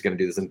pads. I'm just gonna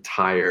do this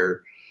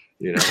entire,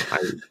 you know,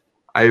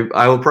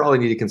 I will probably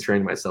need to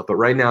constrain myself, but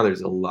right now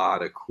there's a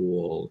lot of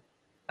cool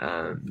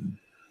things,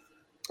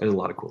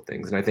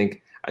 and I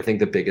think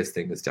the biggest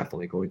thing is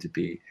definitely going to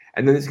be,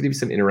 and then there's going to be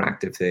some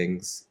interactive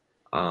things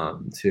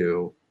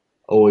too.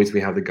 Always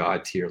we have the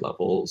God tier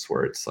levels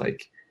where it's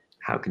like,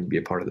 how can you be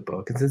a part of the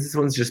book? And since this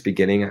one's just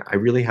beginning, I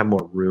really have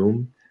more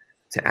room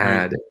to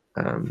add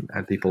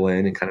people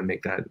in and kind of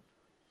make that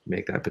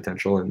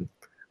potential. And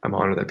I'm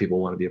honored that people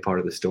want to be a part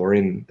of the story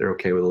and they're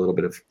okay with a little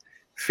bit of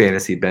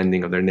fantasy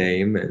bending of their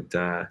name. And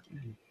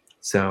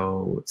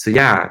so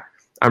yeah,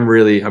 I'm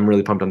really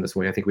pumped on this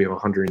one. I think we have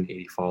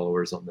 180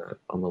 followers on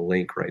the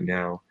link right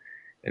now,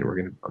 and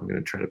I'm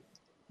gonna try to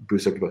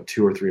boost up to about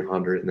 200 or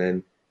 300,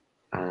 and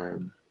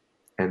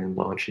then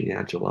launch it.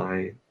 Yeah,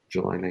 July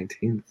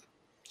 19th.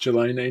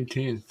 July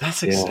 19th.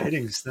 That's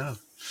exciting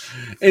stuff.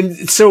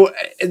 And so,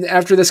 and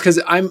after this,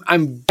 because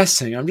I'm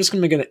guessing, I'm just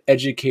gonna make an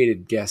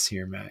educated guess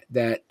here, Matt,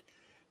 that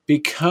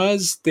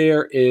because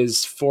there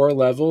is 4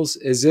 levels,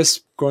 is this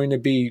going to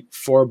be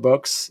 4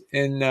 books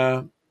in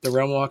the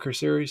Realmwalker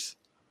series?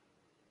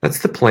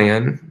 That's the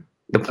plan.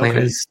 The plan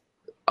Okay. is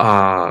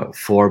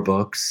 4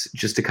 books,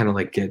 just to kind of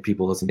like get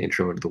people as an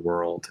intro into the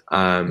world.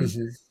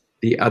 Mm-hmm.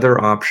 The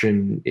other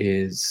option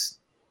is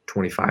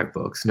 25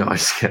 books. No, I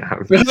just kidding.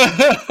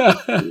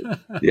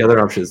 The other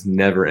option is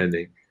never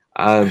ending.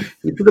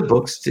 Each of the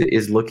books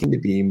is looking to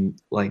be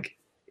like,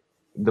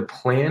 the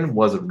plan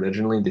was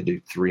originally to do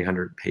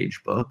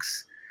 300-page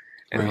books,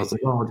 and I was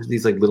like, oh, just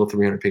these like little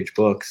 300-page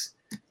books.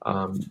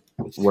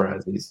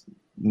 Whereas these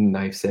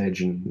Knife's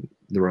Edge and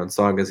the Run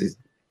Sagas, these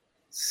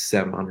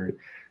 700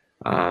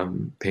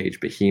 page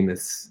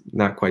behemoths,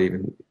 not quite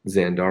even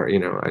Xandar. You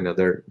know, I know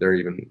they're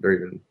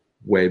even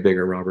way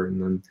bigger, Robert, than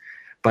them.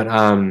 But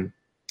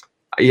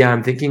yeah,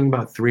 I'm thinking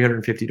about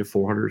 350 to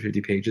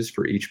 450 pages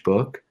for each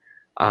book,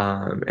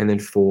 and then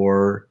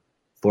four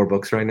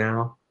books right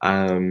now.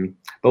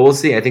 But we'll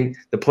see. I think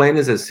the plan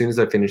is, as soon as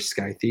I finish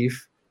Sky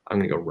Thief, I'm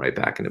gonna go right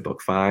back into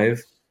book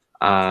 5.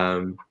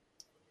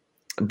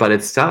 But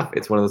it's tough.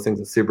 It's one of those things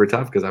that's super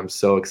tough because I'm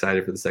so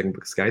excited for the second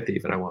book of Sky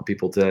Thief, and I want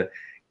people to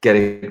get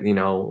it, you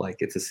know, like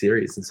it's a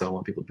series, and so I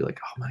want people to be like,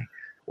 oh my,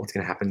 what's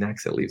gonna happen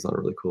next? It leaves on a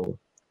really cool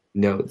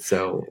note.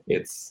 So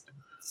it's,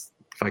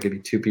 if I could be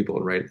 2 people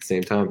and write at the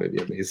same time, it'd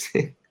be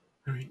amazing.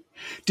 Right.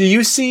 Do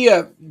you see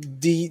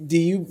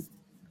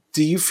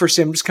do you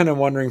foresee, I'm just kind of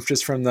wondering,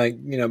 just from like,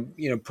 you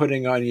know,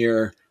 putting on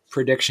your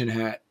prediction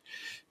hat,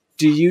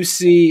 do you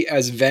see,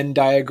 as Venn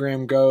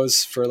diagram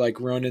goes for like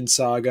Ronin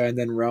Saga and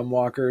then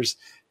Realmwalkers,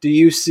 do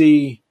you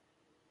see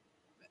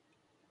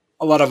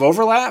a lot of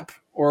overlap,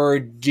 or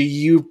do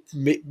you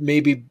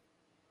maybe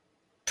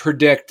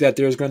predict that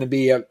there's going to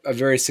be a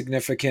very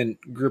significant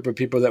group of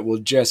people that will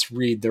just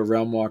read the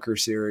Realmwalker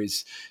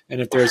series, and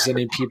if there's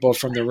any people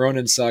from the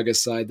Ronin Saga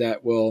side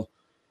that will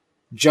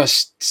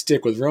just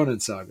stick with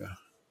Ronin Saga?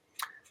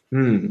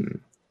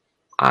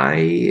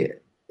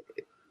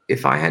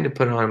 If I had to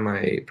put on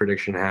my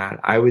prediction hat,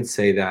 I would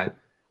say that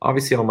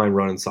obviously all my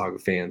Ronin Saga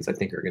fans, I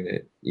think, are going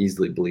to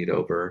easily bleed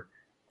over.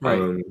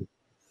 Right.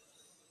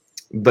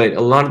 But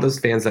a lot of those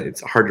fans,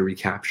 it's hard to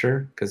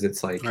recapture because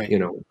it's like, Right. you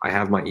know, I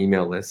have my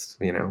email list,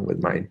 you know,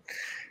 with my,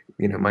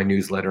 you know, my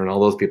newsletter, and all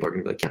those people are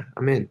going to be like, yeah,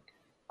 I'm in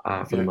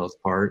for the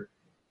most part.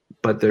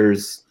 But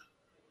there's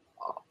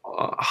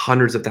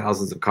hundreds of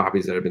thousands of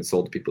copies that have been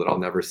sold to people that I'll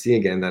never see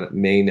again, that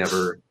may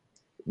never,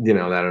 you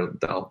know,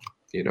 they'll,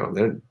 you know,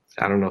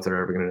 I don't know if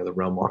they're ever going to know the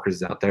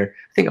Realmwalkers out there.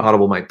 I think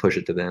Audible might push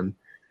it to them,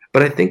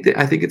 but I think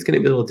it's going to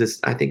be a little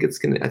I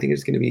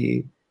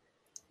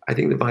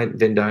think the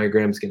Venn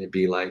diagram is going to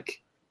be like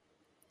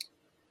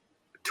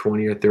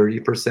 20 or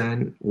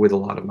 30% with a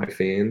lot of my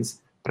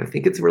fans, but I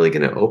think it's really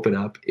going to open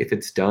up if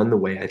it's done the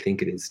way I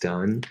think it is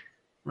done.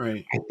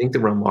 Right. I think the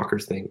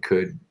Realmwalkers thing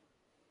could,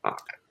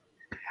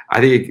 I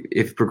think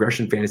if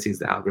Progression Fantasy is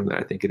the algorithm that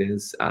I think it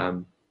is, I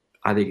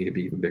think it could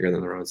be even bigger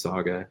than the Ronin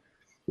Saga,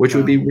 which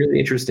would be really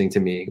interesting to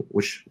me,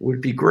 which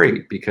would be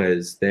great,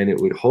 because then it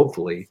would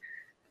hopefully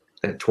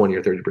that 20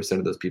 or 30%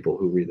 of those people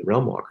who read the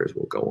Realmwalkers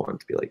will go on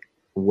to be like,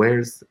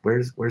 where's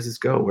this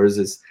go? How's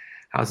this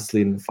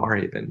leading to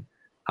Farhaven?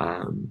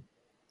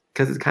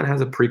 Because it kind of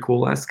has a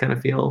prequel-esque kind of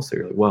feel. So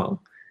you're like,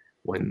 well,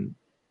 when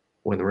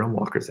the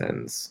Realmwalkers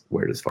ends,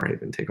 where does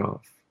Farhaven take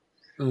off?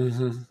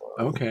 Mm-hmm.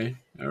 Okay.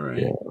 All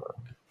right. Yeah.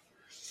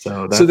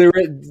 So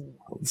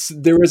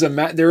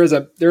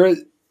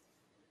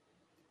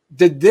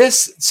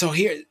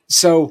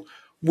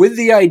with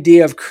the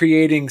idea of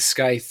creating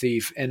Sky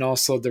Thief and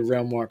also the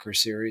Realmwalker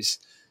series,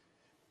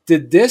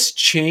 did this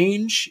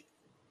change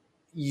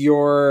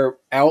your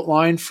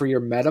outline for your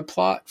meta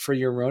plot for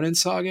your Ronin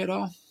Saga at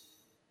all?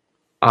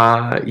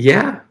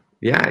 Yeah,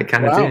 it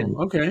kind of did.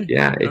 Okay.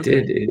 Yeah, it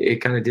did.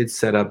 It kind of did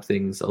set up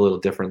things a little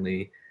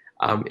differently.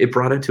 It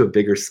brought it to a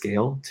bigger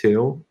scale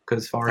too,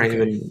 because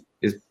Farhaven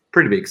is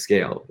pretty big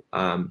scale.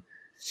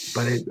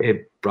 But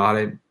it brought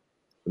it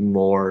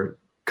more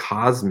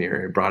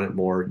Cosmere. It brought it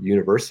more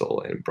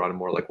universal, and brought it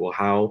more like,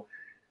 well,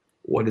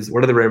 what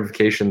are the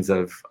ramifications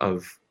of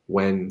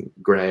when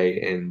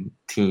Gray and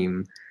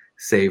team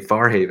save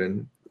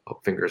Farhaven,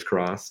 fingers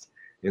crossed,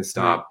 and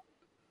stop.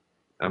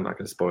 I'm not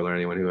going to spoiler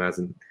anyone who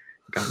hasn't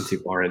gotten too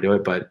far into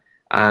it, but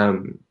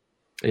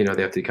you know,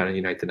 they have to kind of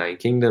unite the 9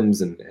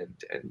 kingdoms and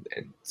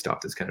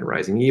stop this kind of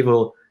rising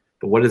evil.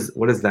 But what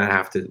does that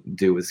have to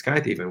do with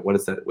Sky Thief, and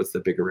what's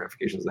the bigger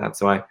ramifications of that?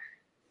 So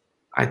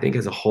I think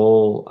as a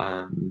whole,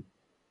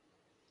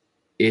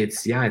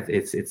 it's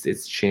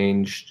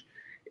changed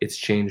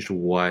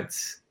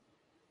what's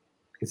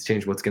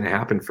going to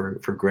happen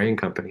for Gray and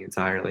Company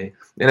entirely.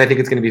 And I think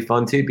it's going to be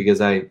fun too,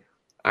 because I'm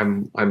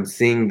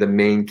seeing the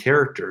main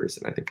characters,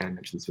 and I think I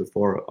mentioned this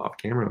before off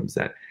camera, is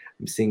that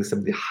I'm seeing some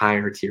of the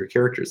higher tier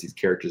characters, these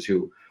characters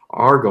who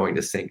are going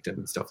to Sanctum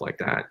and stuff like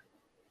that,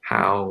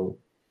 how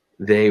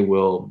they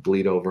will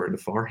bleed over into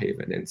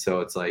Farhaven. And so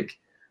it's like,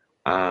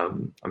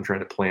 I'm trying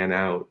to plan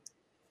out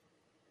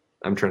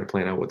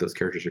what those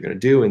characters are going to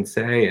do and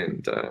say.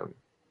 And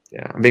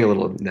yeah, I'm being a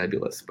little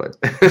nebulous, but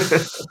a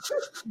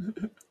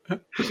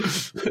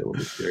little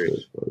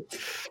mysterious. But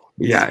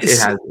yeah, it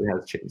has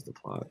changed the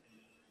plot.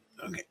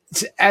 Okay.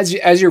 So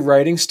as your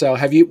writing style,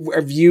 have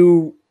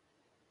you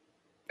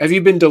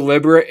been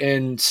deliberate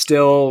in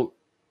still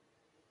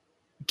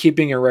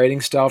keeping a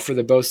writing style for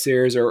the both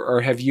series,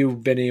 or have you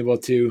been able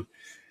to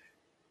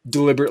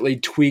deliberately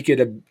tweak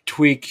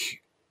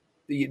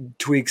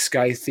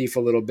Sky Thief a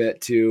little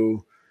bit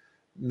to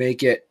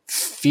make it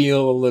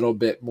feel a little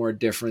bit more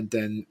different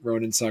than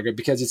Ronin Saga,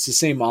 because it's the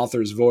same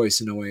author's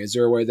voice in a way? Is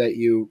there a way that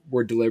you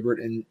were deliberate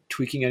in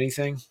tweaking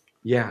anything?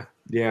 Yeah,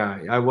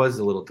 I was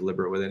a little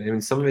deliberate with it. I mean,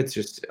 some of it's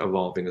just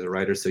evolving as a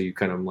writer, so you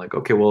kind of like,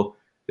 okay, well,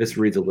 this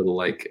reads a little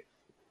like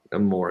a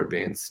more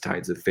advanced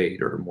Tides of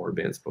Fate or a more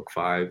advanced book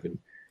 5, and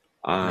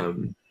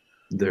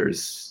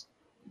there's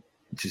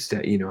just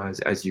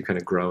as you kind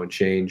of grow and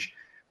change,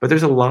 but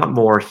there's a lot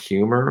more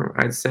humor,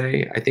 I'd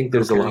say. I think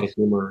there's a lot of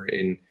humor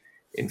in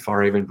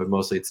Farhaven, but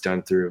mostly it's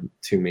done through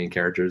two main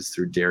characters,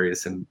 through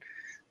Darius and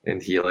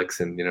Helix,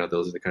 and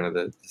those are the kind of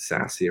the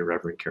sassy,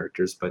 irreverent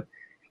characters. But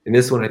in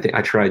this one, I think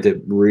I tried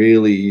to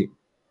really,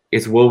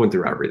 it's woven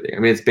through everything. I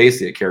mean, it's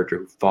basically a character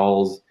who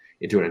falls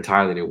into an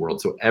entirely new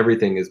world, so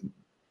everything is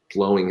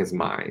blowing his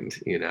mind,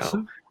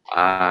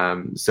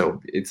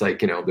 so it's like,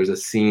 there's a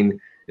scene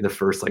in the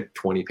first like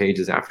 20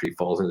 pages after he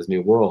falls in this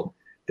new world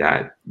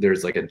that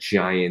there's like a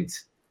giant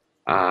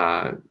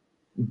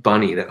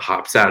bunny that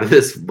hops out of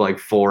this like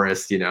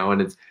forest,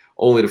 and it's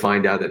only to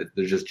find out that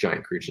there's just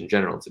giant creatures in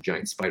general. It's a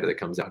giant spider that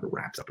comes out and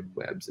wraps up in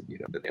webs, and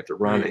then they have to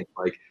run. And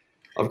like,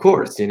 of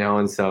course,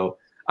 and so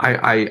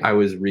I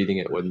was reading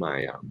it with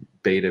my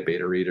beta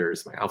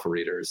readers, my alpha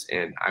readers,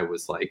 and I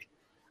was like,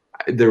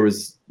 there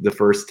was the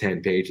first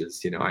 10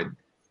 pages,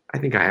 I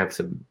think I have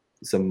some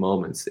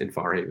moments in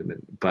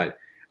Farhaven, but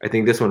I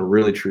think this one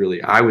really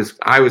truly, I was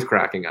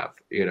cracking up,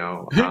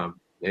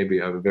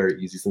 maybe I have a very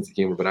easy sense of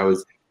humor, but I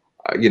was,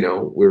 we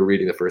were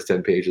reading the first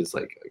 10 pages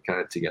like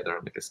kind of together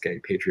on like a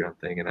Skype Patreon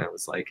thing, and I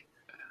was like,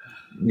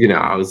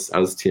 I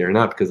was tearing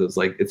up, because it was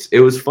like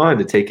it was fun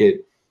to take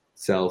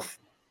itself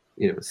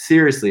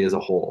seriously as a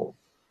whole,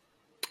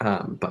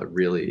 but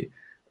really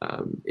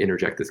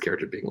interject this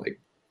character being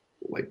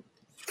like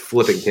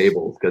flipping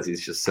tables because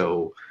he's just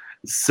so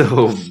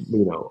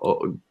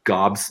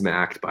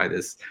gobsmacked by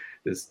this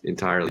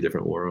entirely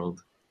different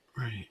world.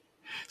 Right.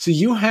 So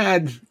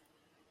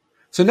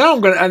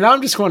now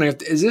I'm just wondering,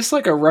 is this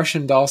like a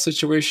Russian Doll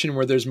situation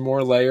where there's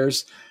more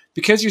layers?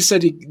 Because you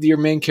said your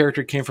main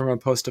character came from a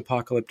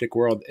post-apocalyptic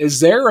world. Is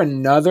there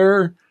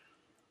another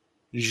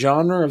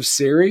genre of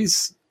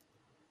series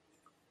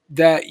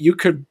that you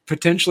could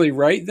potentially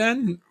write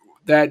then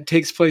that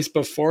takes place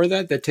before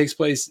that takes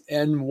place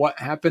in what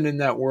happened in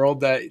that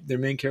world that their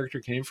main character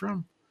came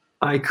from?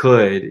 I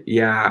could,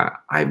 yeah.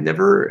 I did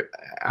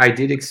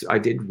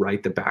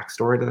write the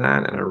backstory to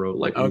that, and I wrote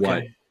like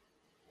what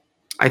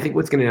I think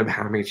what's going to end up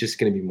happening is just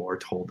going to be more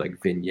told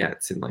like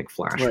vignettes and like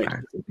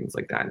flashbacks and things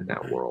like that in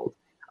that world.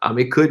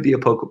 It could be a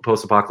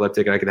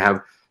post-apocalyptic, and I could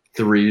have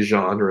 3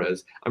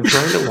 genres. I'm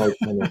trying to like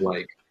kind of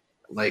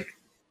like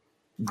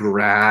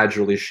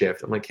gradually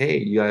shift. I'm like, hey,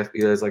 you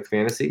guys like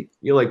fantasy?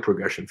 You like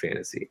progression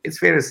fantasy? It's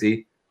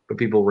fantasy, but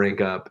people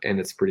rank up, and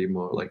it's pretty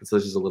more like, it's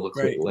just a little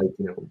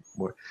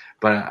more.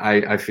 But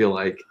I feel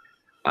like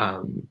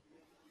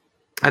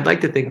I'd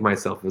like to think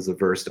myself as a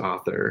versed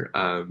author,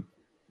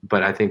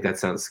 but I think that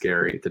sounds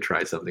scary to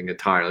try something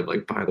entirely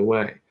like, by the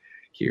way,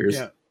 here's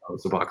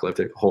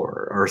post-apocalyptic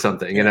horror or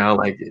something,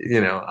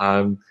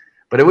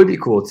 but it would be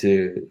cool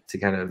to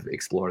kind of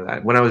explore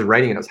that. When I was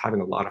writing it, I was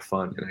having a lot of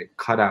fun, and I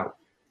cut out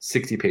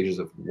 60 pages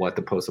of what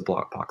the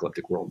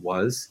post-apocalyptic world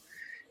was,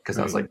 because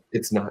I was like,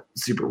 it's not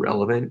super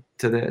relevant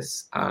to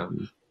this,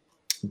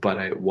 but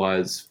it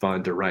was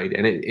fun to write,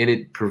 and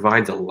it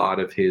provides a lot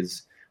of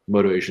his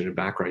motivation and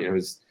background.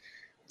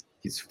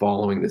 He's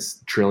following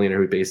this trillionaire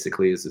who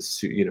basically is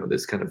this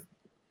kind of,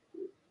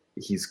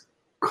 he's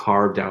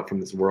carved out from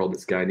this world,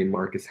 this guy named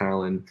Marcus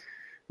Hallen,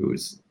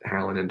 who's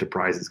Hallen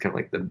Enterprises, kind of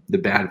like the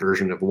bad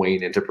version of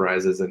Wayne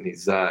Enterprises, and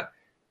he's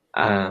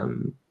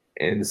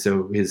and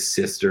so his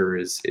sister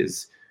is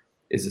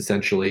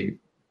essentially,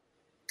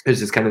 it's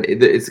just kind of,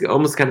 it's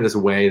almost kind of this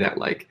way that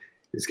like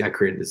this guy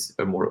created this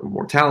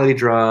mortality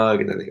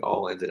drug, and then they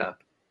all ended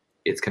up,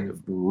 it's kind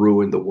of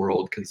ruined the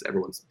world because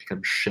everyone's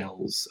become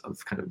shells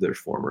of kind of their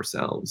former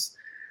selves.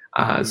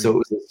 So it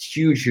was a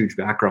huge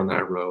background that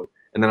I wrote.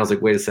 And then I was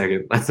like, wait a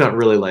second, that's not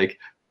really like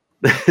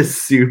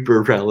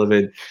super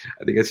relevant.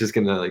 I think it's just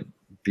going to like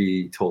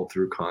be told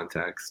through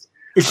context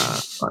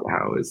on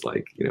how his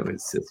like,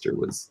 his sister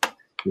was,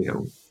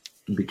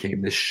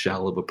 became this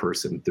shell of a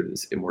person through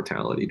this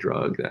immortality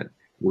drug that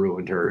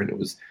ruined her. And it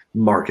was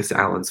Marcus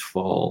Allen's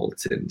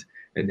fault. And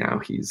now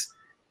he's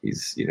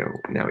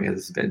now he has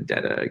this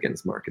vendetta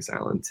against Marcus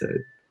Allen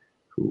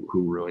who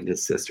ruined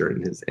his sister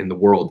and the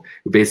world,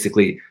 who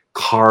basically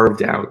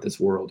carved out this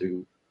world,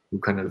 who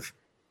kind of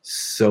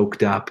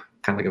soaked up,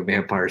 kind of like a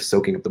vampire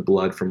soaking up the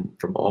blood from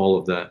all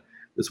of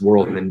this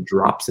world, and then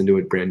drops into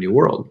a brand new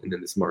world. And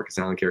then this Marcus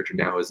Allen character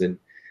now is in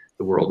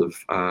the world of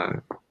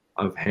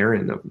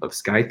Heron, of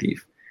Sky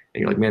Thief.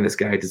 And you're like, man, does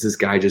this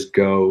guy just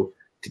go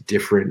to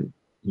different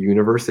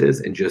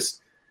universes and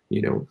just,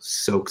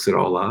 soaks it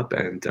all up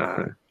and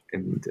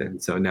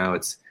and so now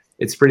it's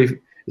pretty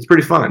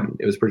fun.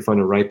 It was pretty fun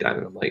to write that,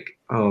 and I'm like,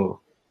 oh,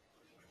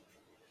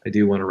 I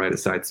do want to write a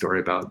side story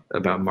about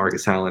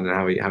Marcus Allen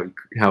and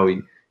how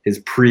he his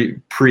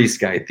pre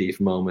Sky Thief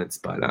moments,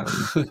 but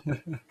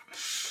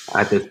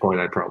at this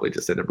point, I'd probably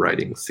just end up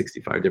writing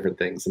 65 different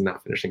things and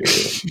not finishing any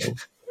of them.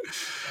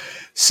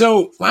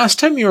 So last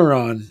time you were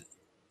on,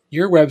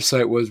 your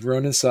website was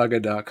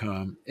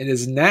RonanSaga.com. It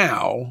is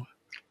now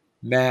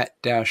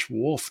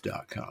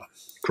matt-wolf.com.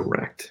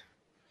 Correct.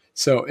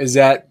 So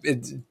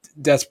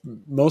that's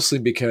mostly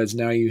because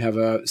now you have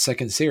a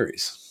second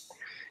series.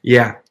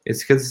 Yeah,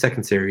 it's because the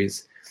second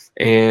series,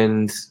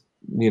 and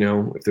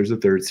if there's a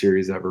third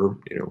series ever,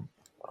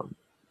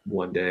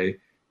 one day,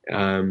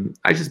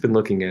 I just been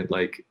looking at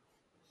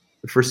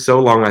for so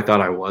long I thought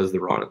I was the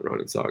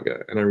Ronan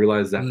Saga, and I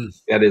realized that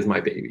that is my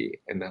baby,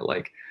 and that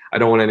I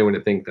don't want anyone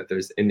to think that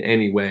there's in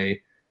any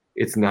way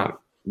it's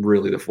not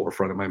really the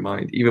forefront of my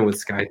mind. Even with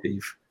Sky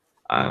Thief,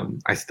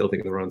 I still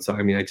think of the Ronan Saga.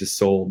 I mean, I just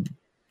sold,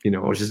 I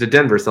was just at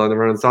Denver selling the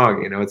Ronan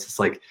Saga. It's just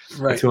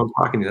that's who I'm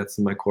talking to. That's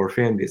my core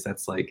fan base.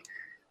 That's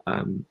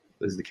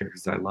those are the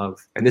characters that I love,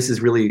 and this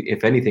is really,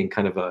 if anything,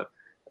 kind of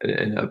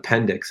an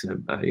appendix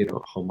and a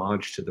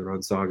homage to the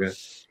Ronan Saga.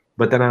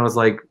 But then I was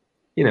like,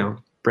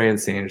 Brandon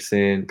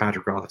Sanderson,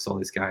 Patrick Rothfuss, all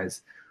these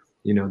guys,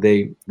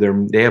 they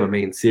have a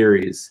main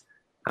series,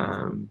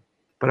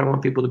 but I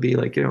want people to be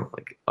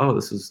oh,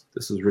 this was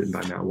written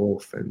by Matt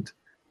Wolf, and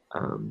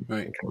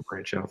kind of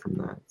branch out from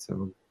that.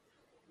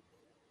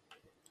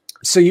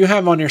 So you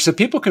have on here, so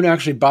people can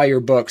actually buy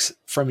your books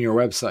from your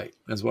website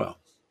as well.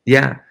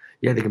 Yeah,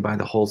 they can buy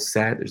the whole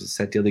set. There's a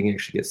set deal. They can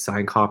actually get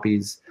signed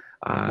copies.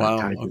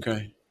 Wow.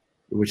 Okay.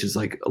 Which is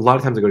a lot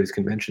of times I go to these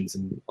conventions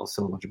and I'll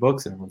sell a bunch of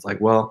books, and everyone's like,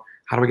 well,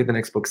 how do I get the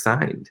next book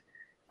signed?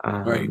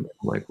 I'm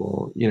like,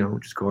 well,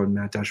 just go on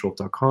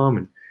matt-wolf.com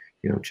and,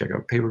 check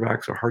out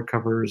paperbacks or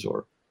hardcovers,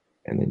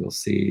 and then you'll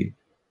see,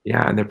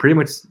 and they're pretty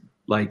much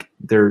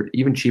they're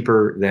even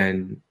cheaper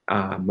than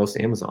most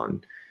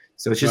Amazon.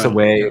 So it's just a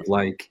way of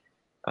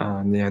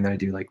and I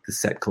do the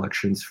set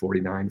collections,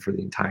 $49 for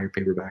the entire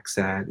paperback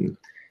set. And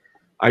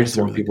I just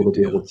want people to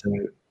be able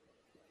to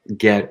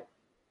get.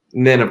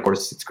 And then, of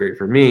course, it's great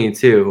for me,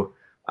 too.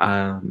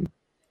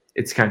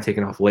 It's kind of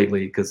taken off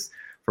lately because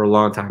for a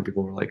long time,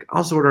 people were like,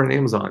 I'll just order on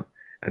Amazon.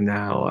 And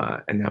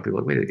now people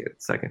are like, wait a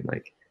second. I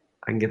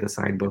can get the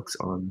signed books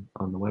on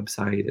the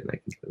website, and I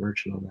can get the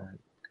merchant on that.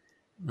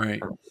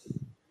 Right.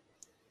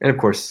 And, of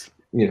course,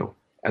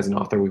 as an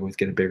author, we always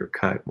get a bigger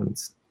cut when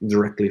it's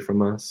directly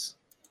from us.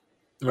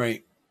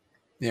 Right.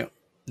 Yeah.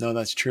 No,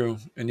 that's true.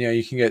 And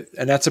you can get,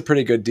 and that's a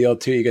pretty good deal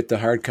too. You get the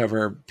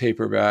hardcover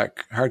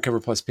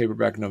plus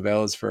paperback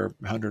novellas for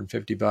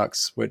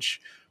 $150, which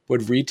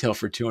would retail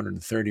for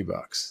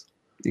 $230.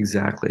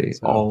 Exactly.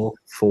 So, all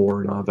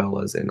 4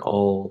 novellas and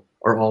 4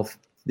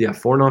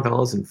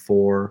 novellas and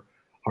 4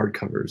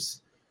 hardcovers.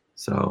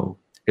 So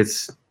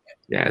it's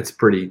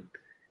pretty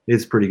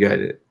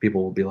good.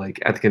 People will be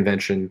at the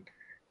convention,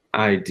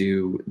 I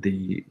do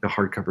the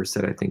hardcover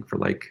set, I think, for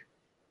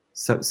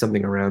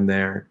something around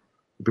there.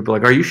 People are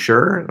like, are you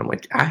sure? And I'm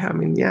like, I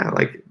mean, yeah.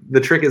 The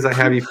trick is I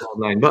have you for all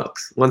 9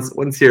 books. Once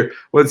you're in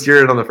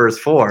on the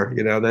first 4,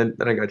 then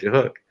I got you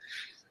hooked.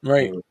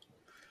 Right.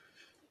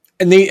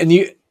 And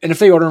if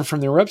they order them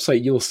from their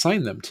website, you'll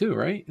sign them too,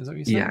 right? Is that what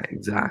you said? Yeah,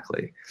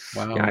 exactly.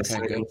 Wow. Yeah, I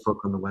sign the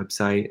book on the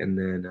website, and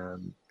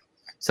then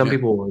some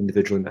people will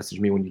individually message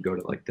me when you go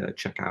to the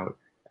checkout,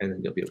 and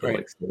then you'll be able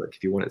to say,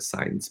 if you want it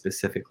signed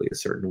specifically a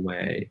certain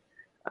way.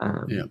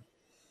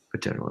 But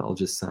generally, I'll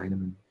just sign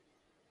them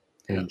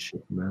and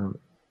ship them out.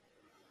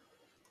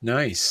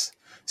 Nice.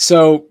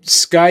 So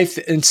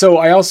and so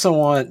I also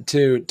want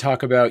to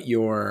talk about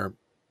your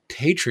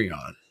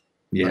Patreon.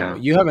 Yeah.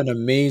 You have an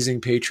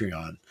amazing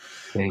Patreon.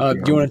 Thank you.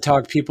 Do you want to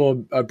talk people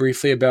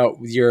briefly about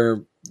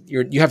you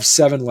have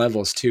 7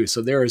 levels too.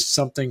 So there is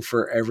something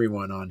for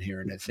everyone on here.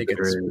 And I think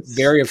it's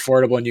very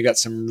affordable, and you got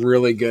some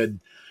really good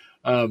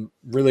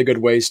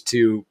ways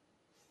to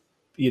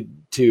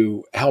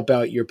help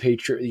out your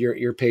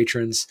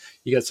patrons.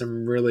 You got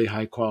some really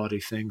high quality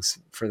things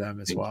for them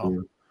as well.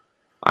 You.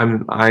 I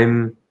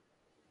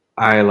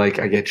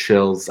get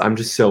chills. I'm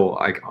just so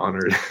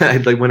honored.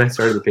 When I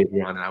started the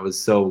Patreon, I was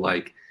so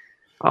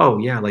oh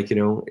yeah,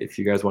 if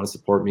you guys want to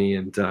support me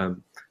and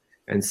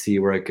see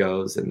where it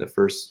goes. And the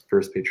first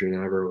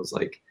Patreon ever was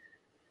it's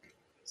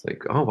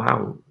oh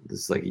wow, this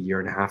is a year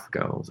and a half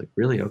ago. I was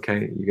really?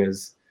 Okay, you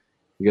guys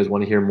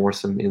want to hear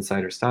some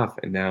insider stuff,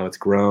 and now it's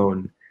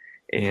grown.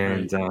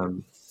 And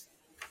so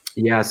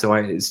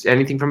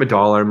anything from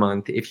 $1 a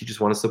month, if you just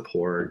want to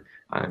support,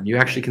 you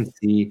actually can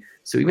see.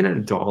 So even at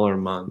 $1 a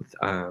month,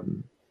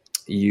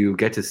 you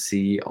get to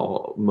see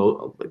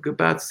about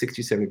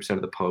 60-70%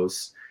 of the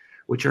posts,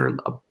 which are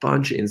a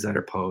bunch of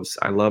insider posts.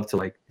 I love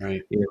to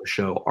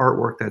show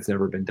artwork that's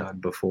never been done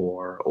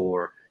before,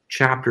 or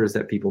chapters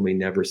that people may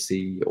never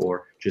see,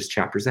 or just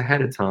chapters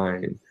ahead of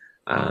time.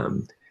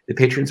 The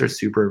patrons are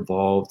super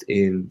involved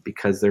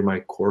because they're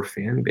my core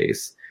fan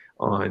base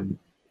on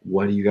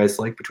what do you guys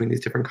like between these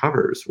different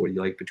covers? What do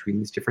you like between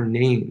these different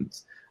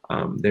names?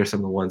 They're some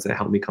of the ones that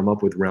helped me come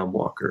up with Realm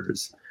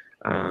Walkers.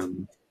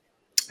 And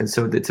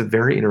so it's a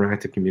very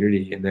interactive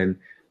community. And then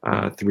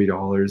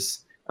 $3,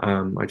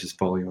 I just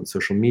follow you on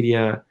social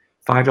media.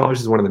 $5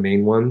 is one of the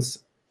main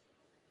ones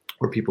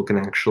where people can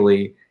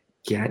actually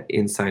get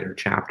insider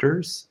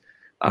chapters.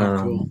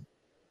 Cool.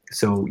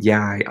 So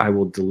yeah, I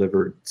will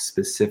deliver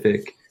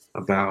specific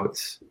about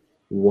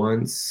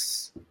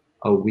once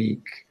a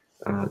week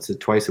to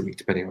twice a week,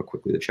 depending on how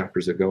quickly the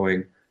chapters are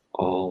going.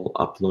 I'll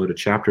upload a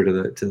chapter to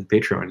the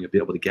Patreon. You'll be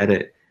able to get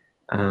it,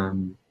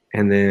 and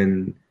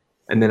then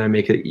I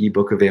make an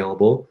ebook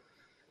available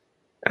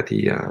at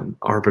the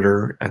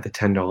Arbiter at the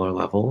 $10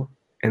 level,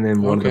 and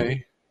then one of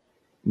the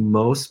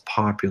most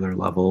popular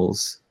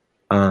levels,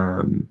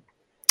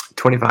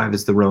 25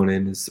 is the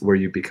Ronin, is where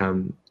you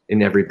become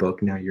in every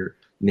book. Now your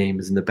name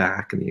is in the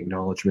back and the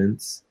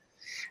acknowledgments.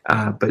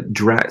 But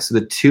so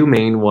the two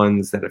main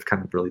ones that have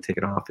kind of really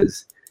taken off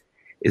is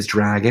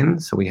Dragon.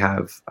 So we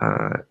have,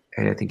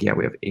 and I think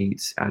we have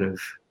 8 out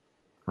of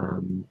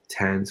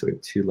 10. So we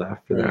have 2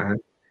 left for that.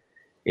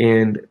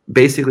 And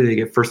basically, they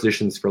get first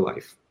editions for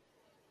life.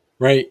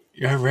 Right.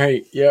 Yeah.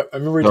 Right. Yeah. I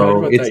remember talking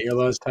about that your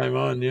last time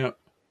on. Yeah.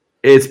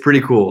 It's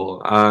pretty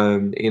cool.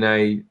 And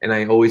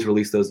I always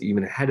release those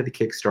even ahead of the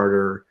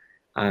Kickstarter,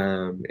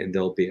 and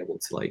they'll be able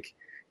to like,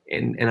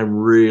 and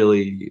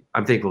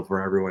I'm thankful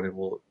for everyone,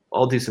 and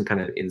I'll do some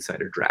kind of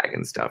insider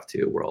Dragon stuff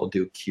too, where I'll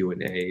do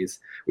Q&As.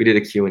 We did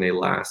a Q&A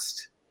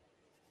last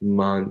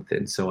month,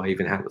 and so I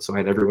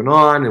had everyone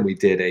on, and we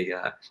did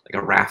a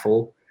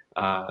raffle.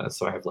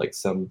 So I have like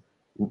some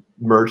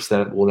merch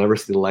that will never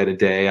see the light of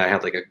day. I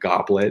had like a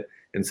goblet,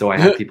 and so I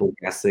had people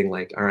guessing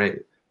like, all right,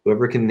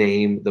 whoever can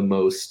name the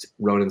most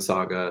Ronin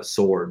Saga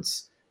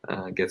swords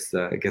gets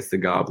the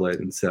goblet.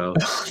 And so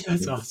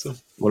that's awesome.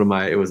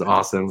 It was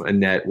awesome.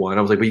 Annette won.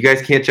 I was like, well, you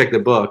guys can't check the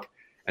book.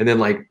 And then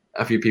like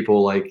a few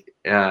people like,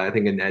 I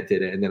think Annette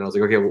did it. And then I was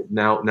like, okay, well,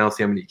 now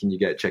see how many can you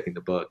get checking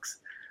the books.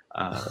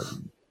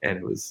 And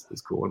it was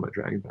cool. One of my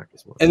Dragon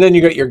backers won. And then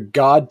you got your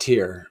God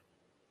tier.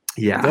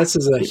 Yeah, this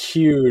is a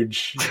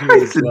huge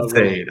it's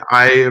insane.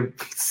 I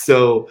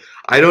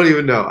don't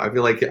even know. I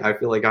feel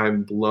like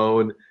I'm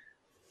blown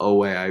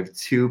away. I have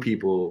 2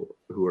 people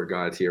who are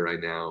God tier right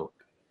now,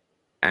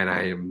 and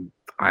I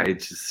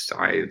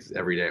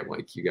every day I'm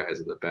like, you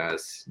guys are the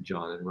best.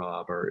 John and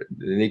Rob and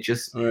they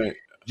just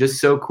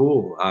so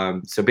cool.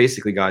 So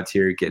basically, God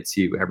tier gets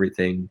you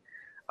everything.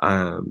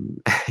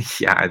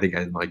 Yeah, I think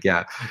I'm like,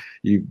 yeah,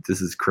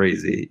 this is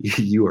crazy.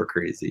 You are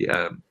crazy.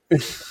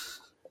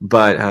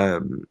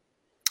 But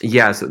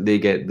yeah, so they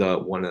get the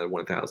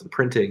 1,000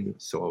 printing.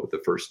 So the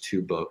first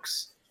 2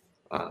 books,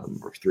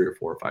 or 3 or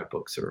 4 or 5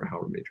 books, or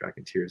however many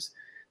Dragon tiers,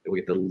 then we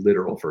get the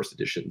literal first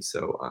edition.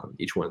 So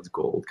each one's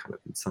gold, kind of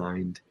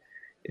signed,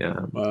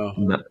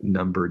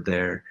 numbered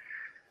there.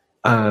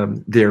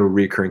 They're a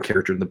recurring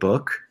character in the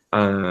book,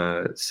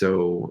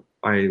 so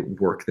I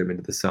work them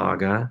into the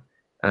saga.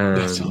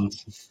 That's awesome.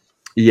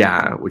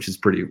 Yeah, which is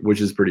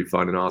pretty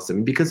fun and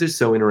awesome because they're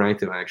so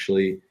interactive.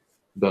 Actually,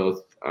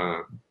 both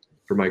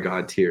for my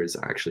God tiers,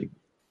 actually.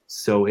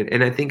 So,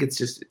 and I think it's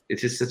just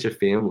such a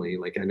family.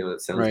 Like, I know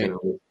that sounds kind of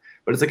old,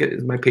 but it's like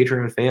it's my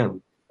Patreon fam.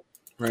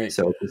 Right.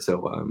 So,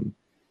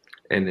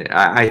 and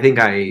I think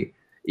I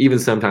even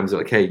sometimes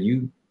like, hey,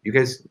 you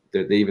guys,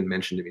 they even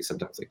mentioned to me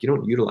sometimes like, you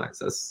don't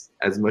utilize us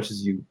as much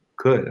as you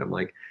could. I'm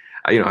like,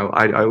 I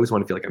always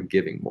want to feel like I'm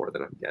giving more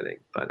than I'm getting,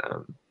 but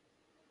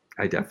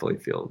I definitely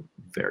feel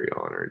very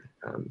honored.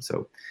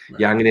 So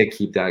yeah, I'm going to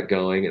keep that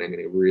going, and I'm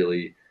going to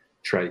really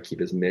try to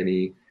keep as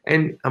many.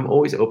 And I'm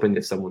always open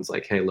if someone's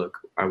like, hey, look,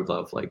 I would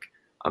love like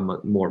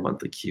more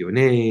monthly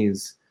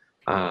Q&As,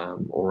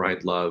 or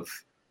I'd love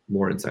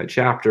more inside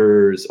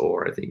chapters,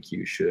 or I think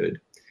you should,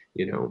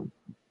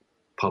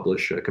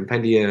 publish a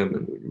compendium,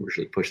 and we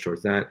usually push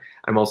towards that.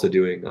 I'm also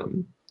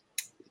doing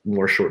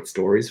more short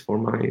stories for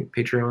my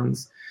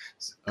Patreons,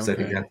 because I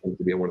think that's going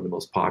to be one of the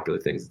most popular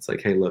things. It's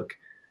like, hey, look,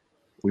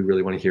 we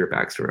really want to hear a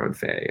backstory on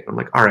Faye. I'm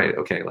like, all right,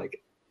 okay,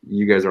 like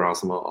you guys are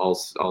awesome.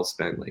 I'll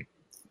spend like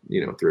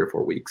 3 or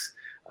 4 weeks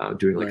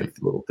doing like a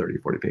little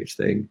 30-40 page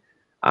thing.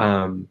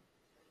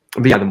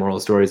 But yeah, the moral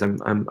stories.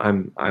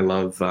 I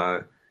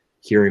love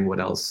hearing what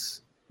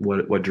else,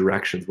 what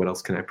directions, what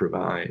else can I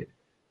provide.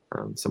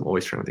 So I'm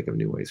always trying to think of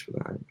new ways for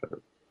that.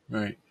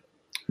 But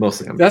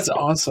mostly, that's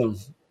awesome.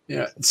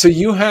 Yeah. So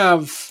you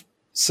have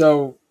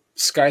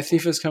Sky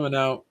Thief is coming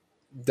out.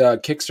 The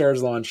Kickstarter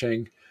is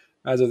launching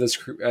as of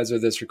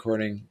this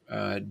recording,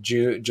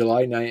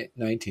 July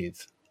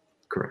 19th.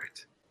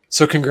 Correct.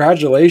 So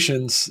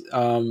congratulations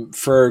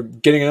for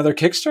getting another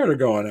Kickstarter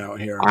going out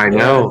here. I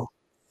know.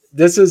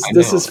 This is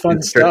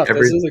fun stuff.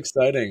 This is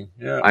exciting.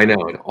 Yeah. I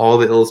know. And all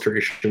the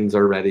illustrations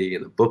are ready,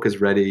 and the book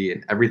is ready,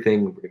 and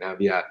everything. We're gonna have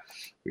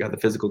we got the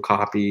physical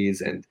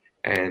copies, and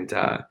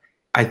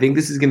I think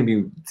this is gonna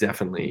be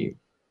definitely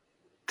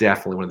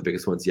one of the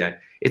biggest ones yet.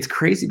 It's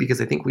crazy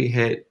because I think we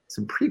hit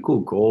some pretty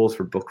cool goals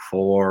for book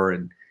 4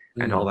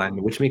 and all that,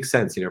 which makes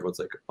sense. Everyone's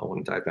like, I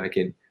want to dive back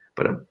in.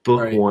 But a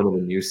book 1 of a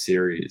new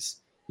series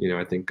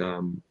I think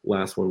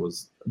last one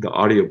was the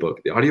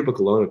audiobook. The audiobook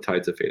alone of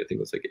Tides of Fate, I think it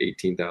was like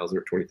 18,000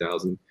 or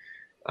 20,000.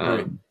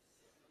 Right.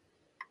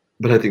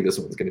 But I think this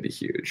one's going to be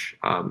huge.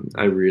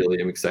 I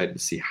really am excited to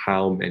see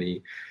how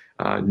many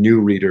new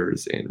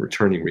readers and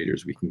returning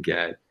readers we can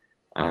get.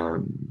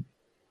 And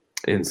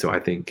so I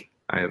think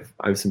I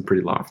have some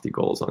pretty lofty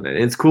goals on it.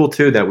 And it's cool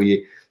too that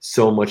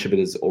so much of it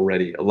is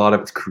already, a lot of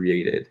it's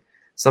created.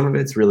 Some of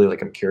it's really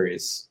like, I'm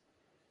curious,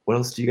 what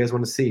else do you guys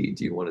want to see?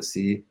 Do you want to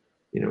see,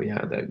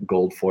 that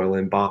gold foil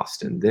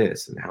embossed and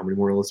this, and how many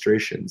more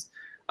illustrations?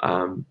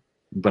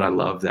 But I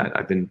love that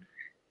I've been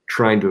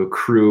trying to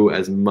accrue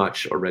as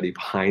much already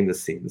behind the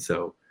scenes.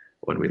 So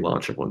when we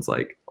launch, everyone's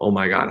like, oh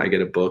my God, I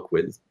get a book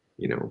with,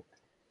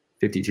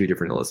 52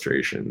 different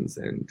illustrations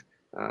and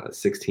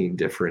 16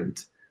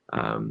 different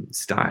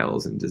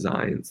styles and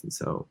designs. And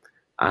so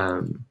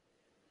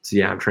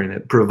yeah, I'm trying to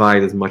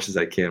provide as much as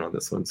I can on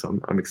this one. So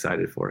I'm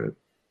excited for it.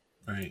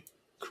 Right.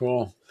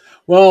 Cool.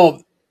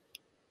 Well,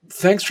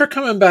 thanks for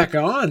coming back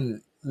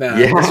on, Matt.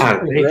 Yeah.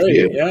 Thank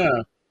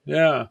you.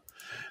 Yeah.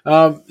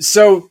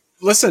 So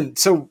listen,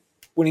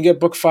 when you get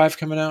book 5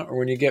 coming out, or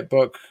when you get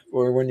book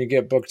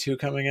 2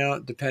 coming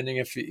out, depending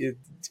if you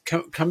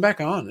come back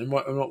on and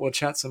we'll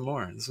chat some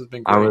more. This has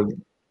been great.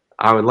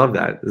 I would love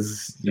that.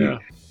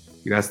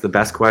 You ask the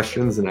best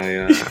questions, and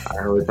I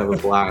always have a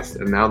blast.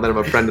 And now that I'm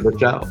a friend of the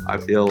show, I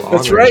feel honored.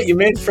 That's right. You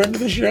made friend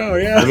of the show.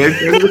 Yeah. I made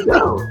friend of the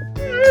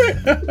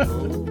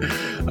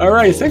show. All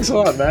right. Thanks a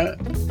lot, Matt.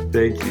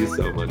 Thank you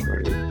so much,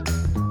 Marty.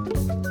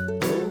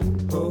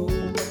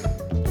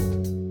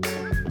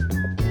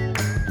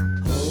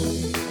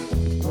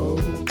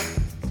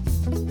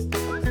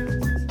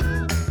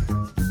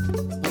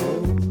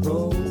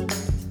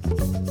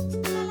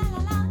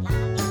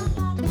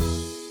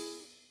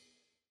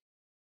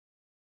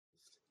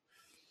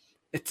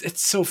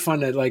 It's so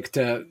fun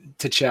to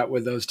chat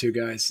with those two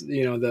guys.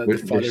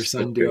 The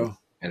father-son duo.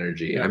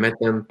 Energy. Yeah. I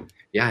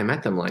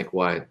met them like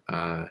what?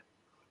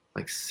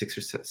 Like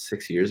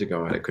 6 years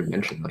ago at a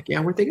convention. Like, yeah,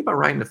 we're thinking about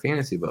writing a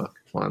fantasy book.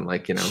 One, I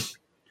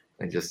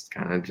just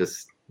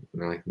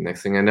like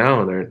next thing I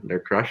know, they're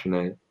crushing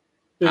it.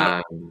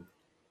 Yeah.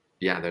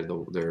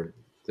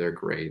 They're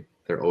great.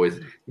 They're always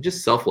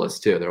just selfless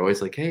too. They're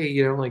always like, hey,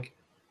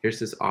 here's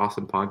this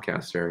awesome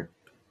podcaster.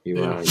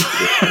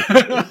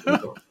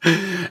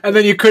 And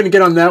then you couldn't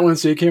get on that one,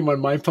 so you came on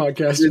my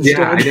podcast instead.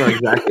 Yeah, I know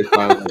exactly. So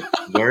I was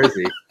like, where is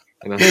he?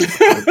 And I'll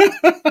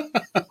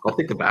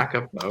take the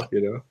backup though,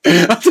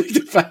 I'll take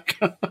the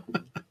backup.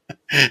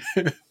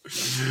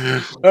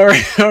 All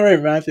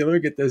right, Matthew. Let me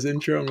get this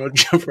intro and we'll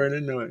jump right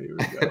into it. Here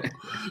we go.